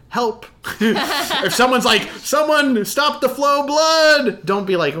surgeon, help. If someone's like, someone stop the flow of blood, don't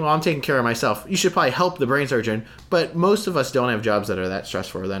be like, well, I'm taking care of myself. You should probably help the brain surgeon. But most of us don't have jobs that are that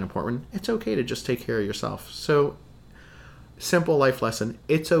stressful or that important. It's okay to just take care of yourself. So, simple life lesson.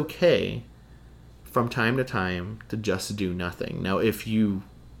 It's okay from time to time to just do nothing. Now, if you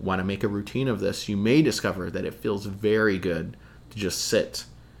want to make a routine of this, you may discover that it feels very good to just sit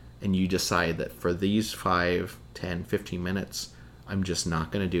and you decide that for these 5, 10, 15 minutes, I'm just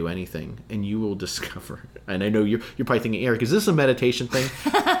not going to do anything. And you will discover, and I know you're probably thinking, Eric, is this a meditation thing?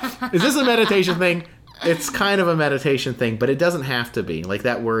 Is this a meditation thing? It's kind of a meditation thing, but it doesn't have to be. Like,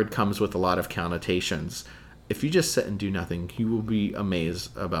 that word comes with a lot of connotations. If you just sit and do nothing, you will be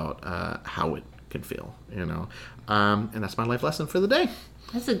amazed about how it can feel, you know? And that's my life lesson for the day.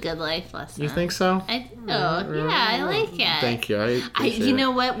 That's a good life lesson. You think so? I do. Yeah, I like it. Thank you. I appreciate you it.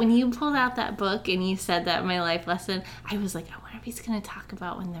 know what? When you pulled out that book and you said that my life lesson, I was like, I wonder if he's going to talk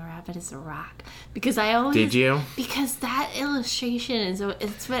about when the rabbit is a rock. Because I always... Did you? Because that illustration is...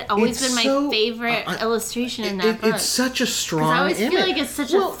 It's always been my favorite illustration in that book. It's such a strong I always image. feel like it's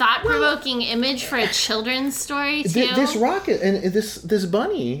such a thought-provoking image for a children's story, too. This rocket and this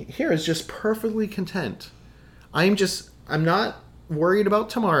bunny here is just perfectly content. I'm not worried about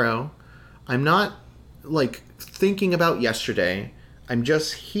tomorrow. I'm not like thinking about yesterday. I'm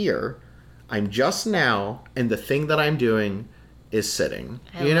just here. I'm just now, and the thing that I'm doing is sitting.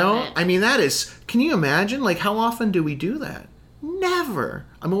 You know? I mean, that is, can you imagine? Like, how often do we do that? Never.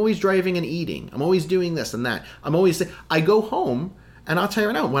 I'm always driving and eating. I'm always doing this and that. I go home, and I'll tell you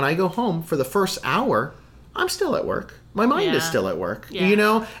right now, when I go home for the first hour, I'm still at work. My mind is still at work, you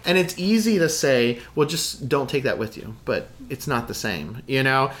know? And it's easy to say, well, just don't take that with you. But it's not the same, you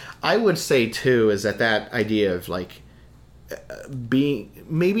know? I would say, too, is that idea of, like, being,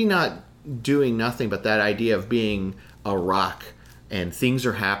 maybe not doing nothing, but that idea of being a rock and things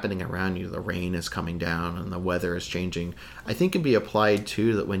are happening around you. The rain is coming down and the weather is changing. I think can be applied,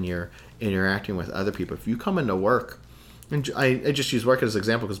 too, that when you're interacting with other people, if you come into work, and I just use work as an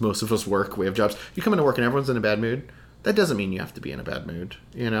example because most of us work, we have jobs. You come into work and everyone's in a bad mood. that doesn't mean you have to be in a bad mood,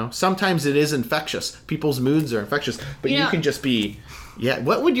 Sometimes it is infectious. People's moods are infectious, but you can just be... Yeah,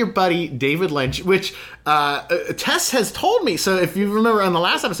 what would your buddy David Lynch, which Tess has told me, so if you remember on the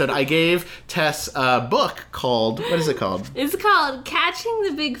last episode, I gave Tess a book called, what is it called? It's called Catching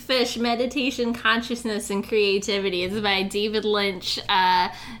the Big Fish, Meditation, Consciousness, and Creativity. It's by David Lynch,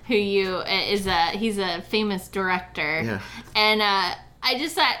 he's a famous director. Yeah. And I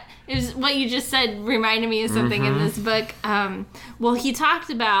just thought, it was what you just said reminded me of something in this book. Well, he talks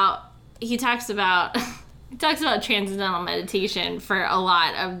about transcendental meditation for a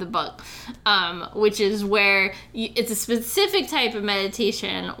lot of the book, which is where it's a specific type of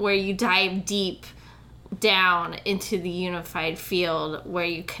meditation where you dive deep down into the unified field where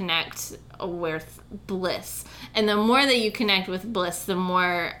you connect with bliss. And the more that you connect with bliss, the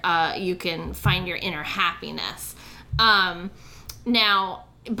more you can find your inner happiness.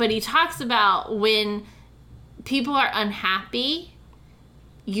 But he talks about when people are unhappy,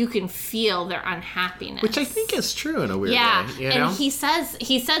 you can feel their unhappiness, which I think is true in a weird way. And he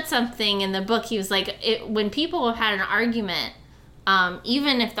said something in the book. He was like, when people have had an argument,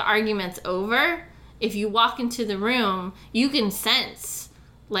 even if the argument's over, if you walk into the room, you can sense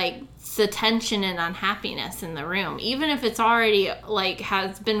like the tension and unhappiness in the room, even if it's already like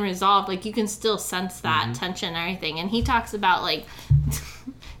has been resolved. Like you can still sense that tension and everything. And he talks about like.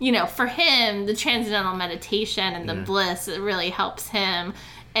 For him, the transcendental meditation and the bliss, it really helps him,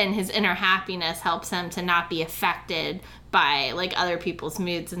 and his inner happiness helps him to not be affected by, like, other people's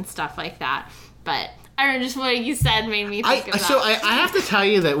moods and stuff like that. But I don't know, just what you said made me think of that. So I have to tell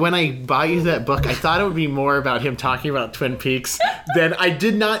you that when I bought you that book, I thought it would be more about him talking about Twin Peaks than I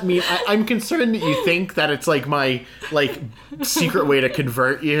did not mean. I'm concerned that you think that it's like my secret way to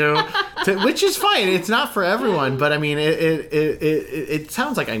convert you, which is fine. It's not for everyone, but I mean, it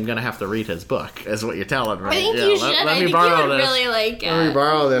sounds like I'm gonna have to read his book, is what you're telling me. I think you should. Let I me think borrow you would this. really like it. Let me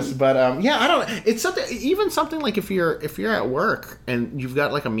borrow this, but I don't. It's something like if you're at work and you've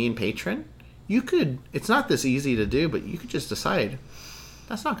got like a mean patron. You could, it's not this easy to do, but you could just decide,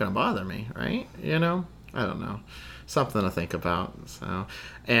 that's not going to bother me, right? I don't know. Something to think about. So,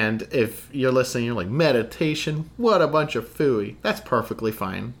 and if you're listening, you're like, meditation, what a bunch of phooey. That's perfectly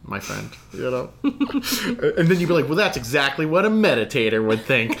fine, my friend, And then you'd be like, well, that's exactly what a meditator would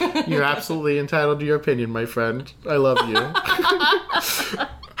think. You're absolutely entitled to your opinion, my friend. I love you.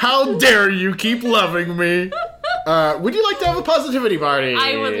 How dare you keep loving me? Would you like to have a positivity party?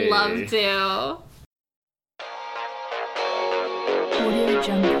 I would love to. Audio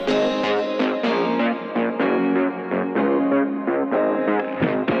Jungle.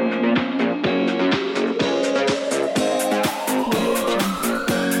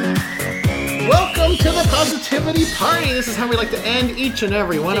 Welcome to the Positivity Party. This is how we like to end each and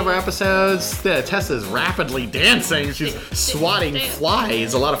every one of our episodes. Tessa's rapidly dancing. She's swatting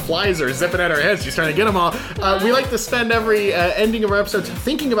flies. A lot of flies are zipping at her head. She's trying to get them all. We like to spend every ending of our episodes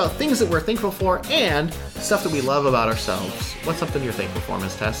thinking about things that we're thankful for and stuff that we love about ourselves. What's something you're thankful for,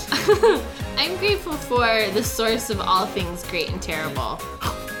 Miss Tess? I'm grateful for the source of all things great and terrible.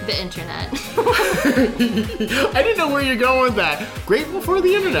 The internet. I didn't know where you're going with that. Grateful for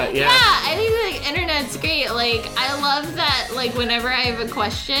the internet, yeah. Yeah, I think the internet's great. Like, I love that, like, whenever I have a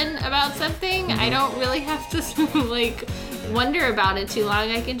question about something, I don't really have to, like, wonder about it too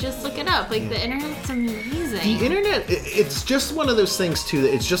long. I can just look it up. Like, the internet's amazing. The internet, it's just one of those things, too,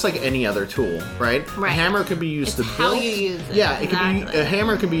 that it's just like any other tool, right? Right. A hammer can be used to build. How you use it. Yeah, exactly. a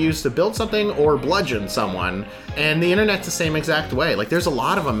hammer can be used to build something or bludgeon someone. And the internet's the same exact way. Like, there's a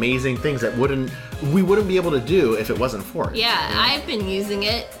lot of amazing things that we wouldn't be able to do if it wasn't for it. Yeah, I've been using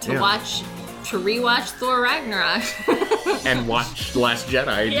it to rewatch Thor Ragnarok. And watch The Last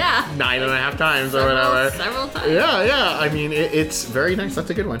Jedi 9.5 times or whatever. Several times. Yeah. I mean, it's very nice.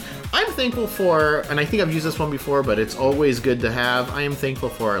 That's a good one. I'm thankful for, and I think I've used this one before, but it's always good to have. I am thankful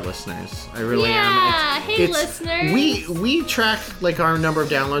for our listeners. I really am. Yeah. Hey, listeners. We track like our number of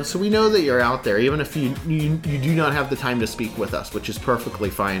downloads, so we know that you're out there, even if you do not have the time to speak with us, which is perfectly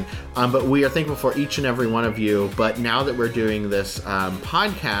fine. But we are thankful for each and every one of you. But now that we're doing this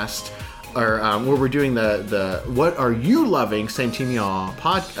podcast, or where we're doing the What Are You Loving? Same Team Y'all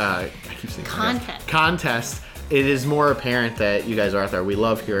I keep saying contest. It is more apparent that you guys are out there. We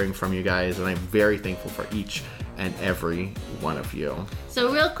love hearing from you guys, and I'm very thankful for each and every one of you.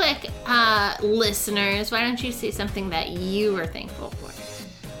 So real quick, listeners, why don't you say something that you were thankful for?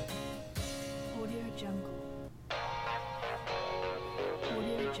 Audio Jungle.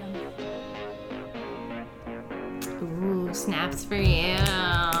 Audio Jungle. Ooh, snaps for you.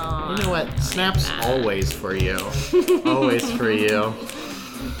 You know what? Snaps always for you. Always for you.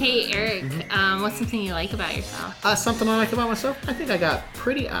 Hey, Eric, what's something you like about yourself? Something I like about myself? I think I got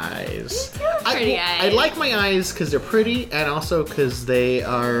pretty eyes. Pretty I eyes. like my eyes because they're pretty, and also because they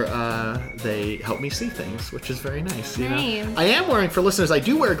are they help me see things, which is very nice. You Nice. know, I am wearing, for listeners, I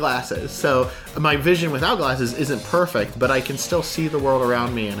do wear glasses, so my vision without glasses isn't perfect, but I can still see the world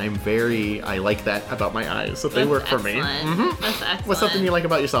around me, and I like that about my eyes. That they work for me. Excellent. That's excellent. What's something you like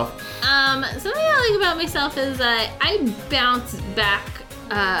about yourself? Something I like about myself is that I bounce back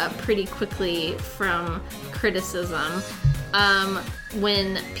pretty quickly from criticism.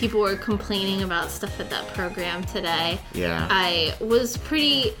 When people were complaining about stuff at that program today, Yeah. I was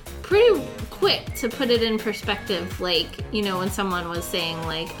pretty quick to put it in perspective. Like, you know, when someone was saying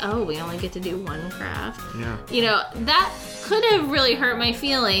like, "Oh, we only get to do one craft," Yeah. you know, that could have really hurt my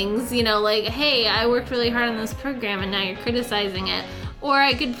feelings. You know, like, "Hey, I worked really hard on this program, and now you're criticizing it." Or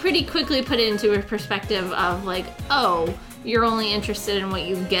I could pretty quickly put it into a perspective of like, "Oh, you're only interested in what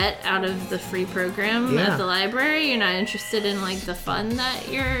you get out of the free program Yeah. at the library. You're not interested in like the fun that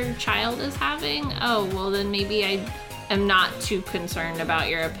your child is having. Oh, well then maybe I am not too concerned about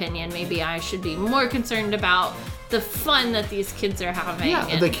your opinion. Maybe I should be more concerned about the fun that these kids are having." Yeah,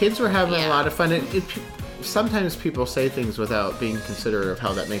 And- the kids were having a yeah. lot of fun. Sometimes people say things without being considerate of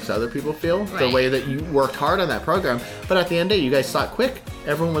how that makes other people feel. The Right. way that you worked hard on that program, but at the end of the day, you guys saw it quick.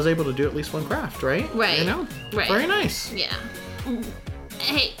 Everyone was able to do at least one craft, right? Right. You know, Right. Very nice. Yeah.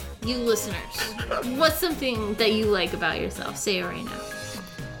 Hey, you listeners, what's something that you like about yourself? Say it right now.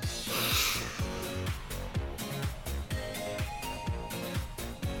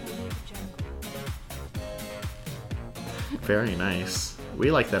 Very nice. We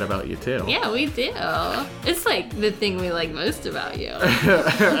like that about you too. Yeah, we do. It's like the thing we like most about you.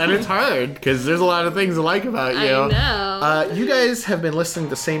 And it's hard because there's a lot of things to like about you. I know. You guys have been listening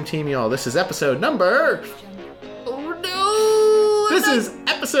to Same Team Y'all. This is episode number. Oh no! This is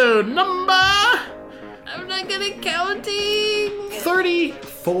episode number I'm not good at counting.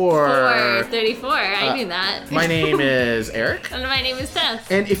 34. 34. I knew that. My name is Eric. And my name is Tess.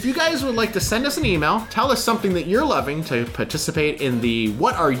 And if you guys would like to send us an email, tell us something that you're loving to participate in the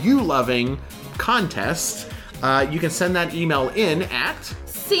What Are You Loving contest, you can send that email in at...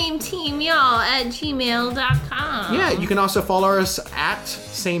 SameTeamYall@gmail.com. Yeah, you can also follow us at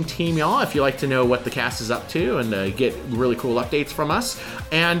Same Team Y'all if you like to know what the cast is up to and get really cool updates from us.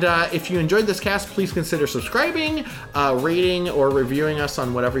 And if you enjoyed this cast, please consider subscribing, rating, or reviewing us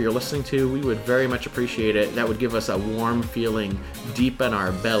on whatever you're listening to. We would very much appreciate it. That would give us a warm feeling deep in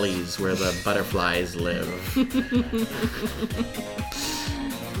our bellies where the butterflies live.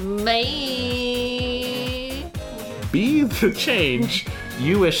 Bye. Be the change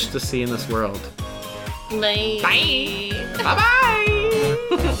you wish to see in this world. Bye. Bye. Bye-bye.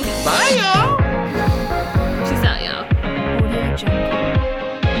 Bye, y'all. Peace out, y'all. Audio Jungle.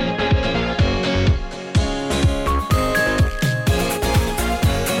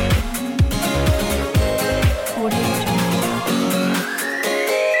 Audio Jungle. Audio Jungle.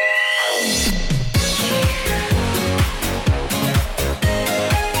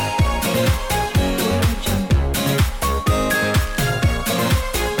 Audio Jungle.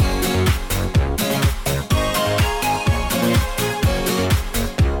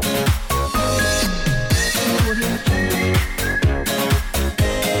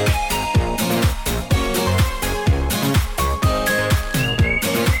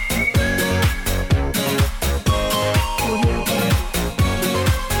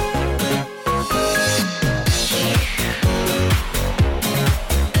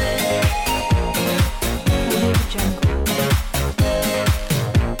 Audio Jungle. Audio Jungle.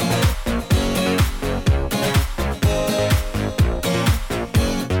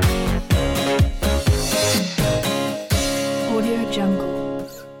 Audio Jungle.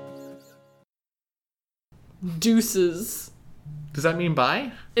 Deuces. Does that mean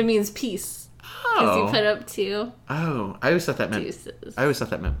bye? It means peace. Because you Oh. put up two Oh, I always thought that meant. deuces. I always thought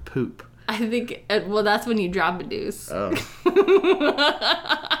that meant poop. I think, well, that's when you drop a deuce. Oh.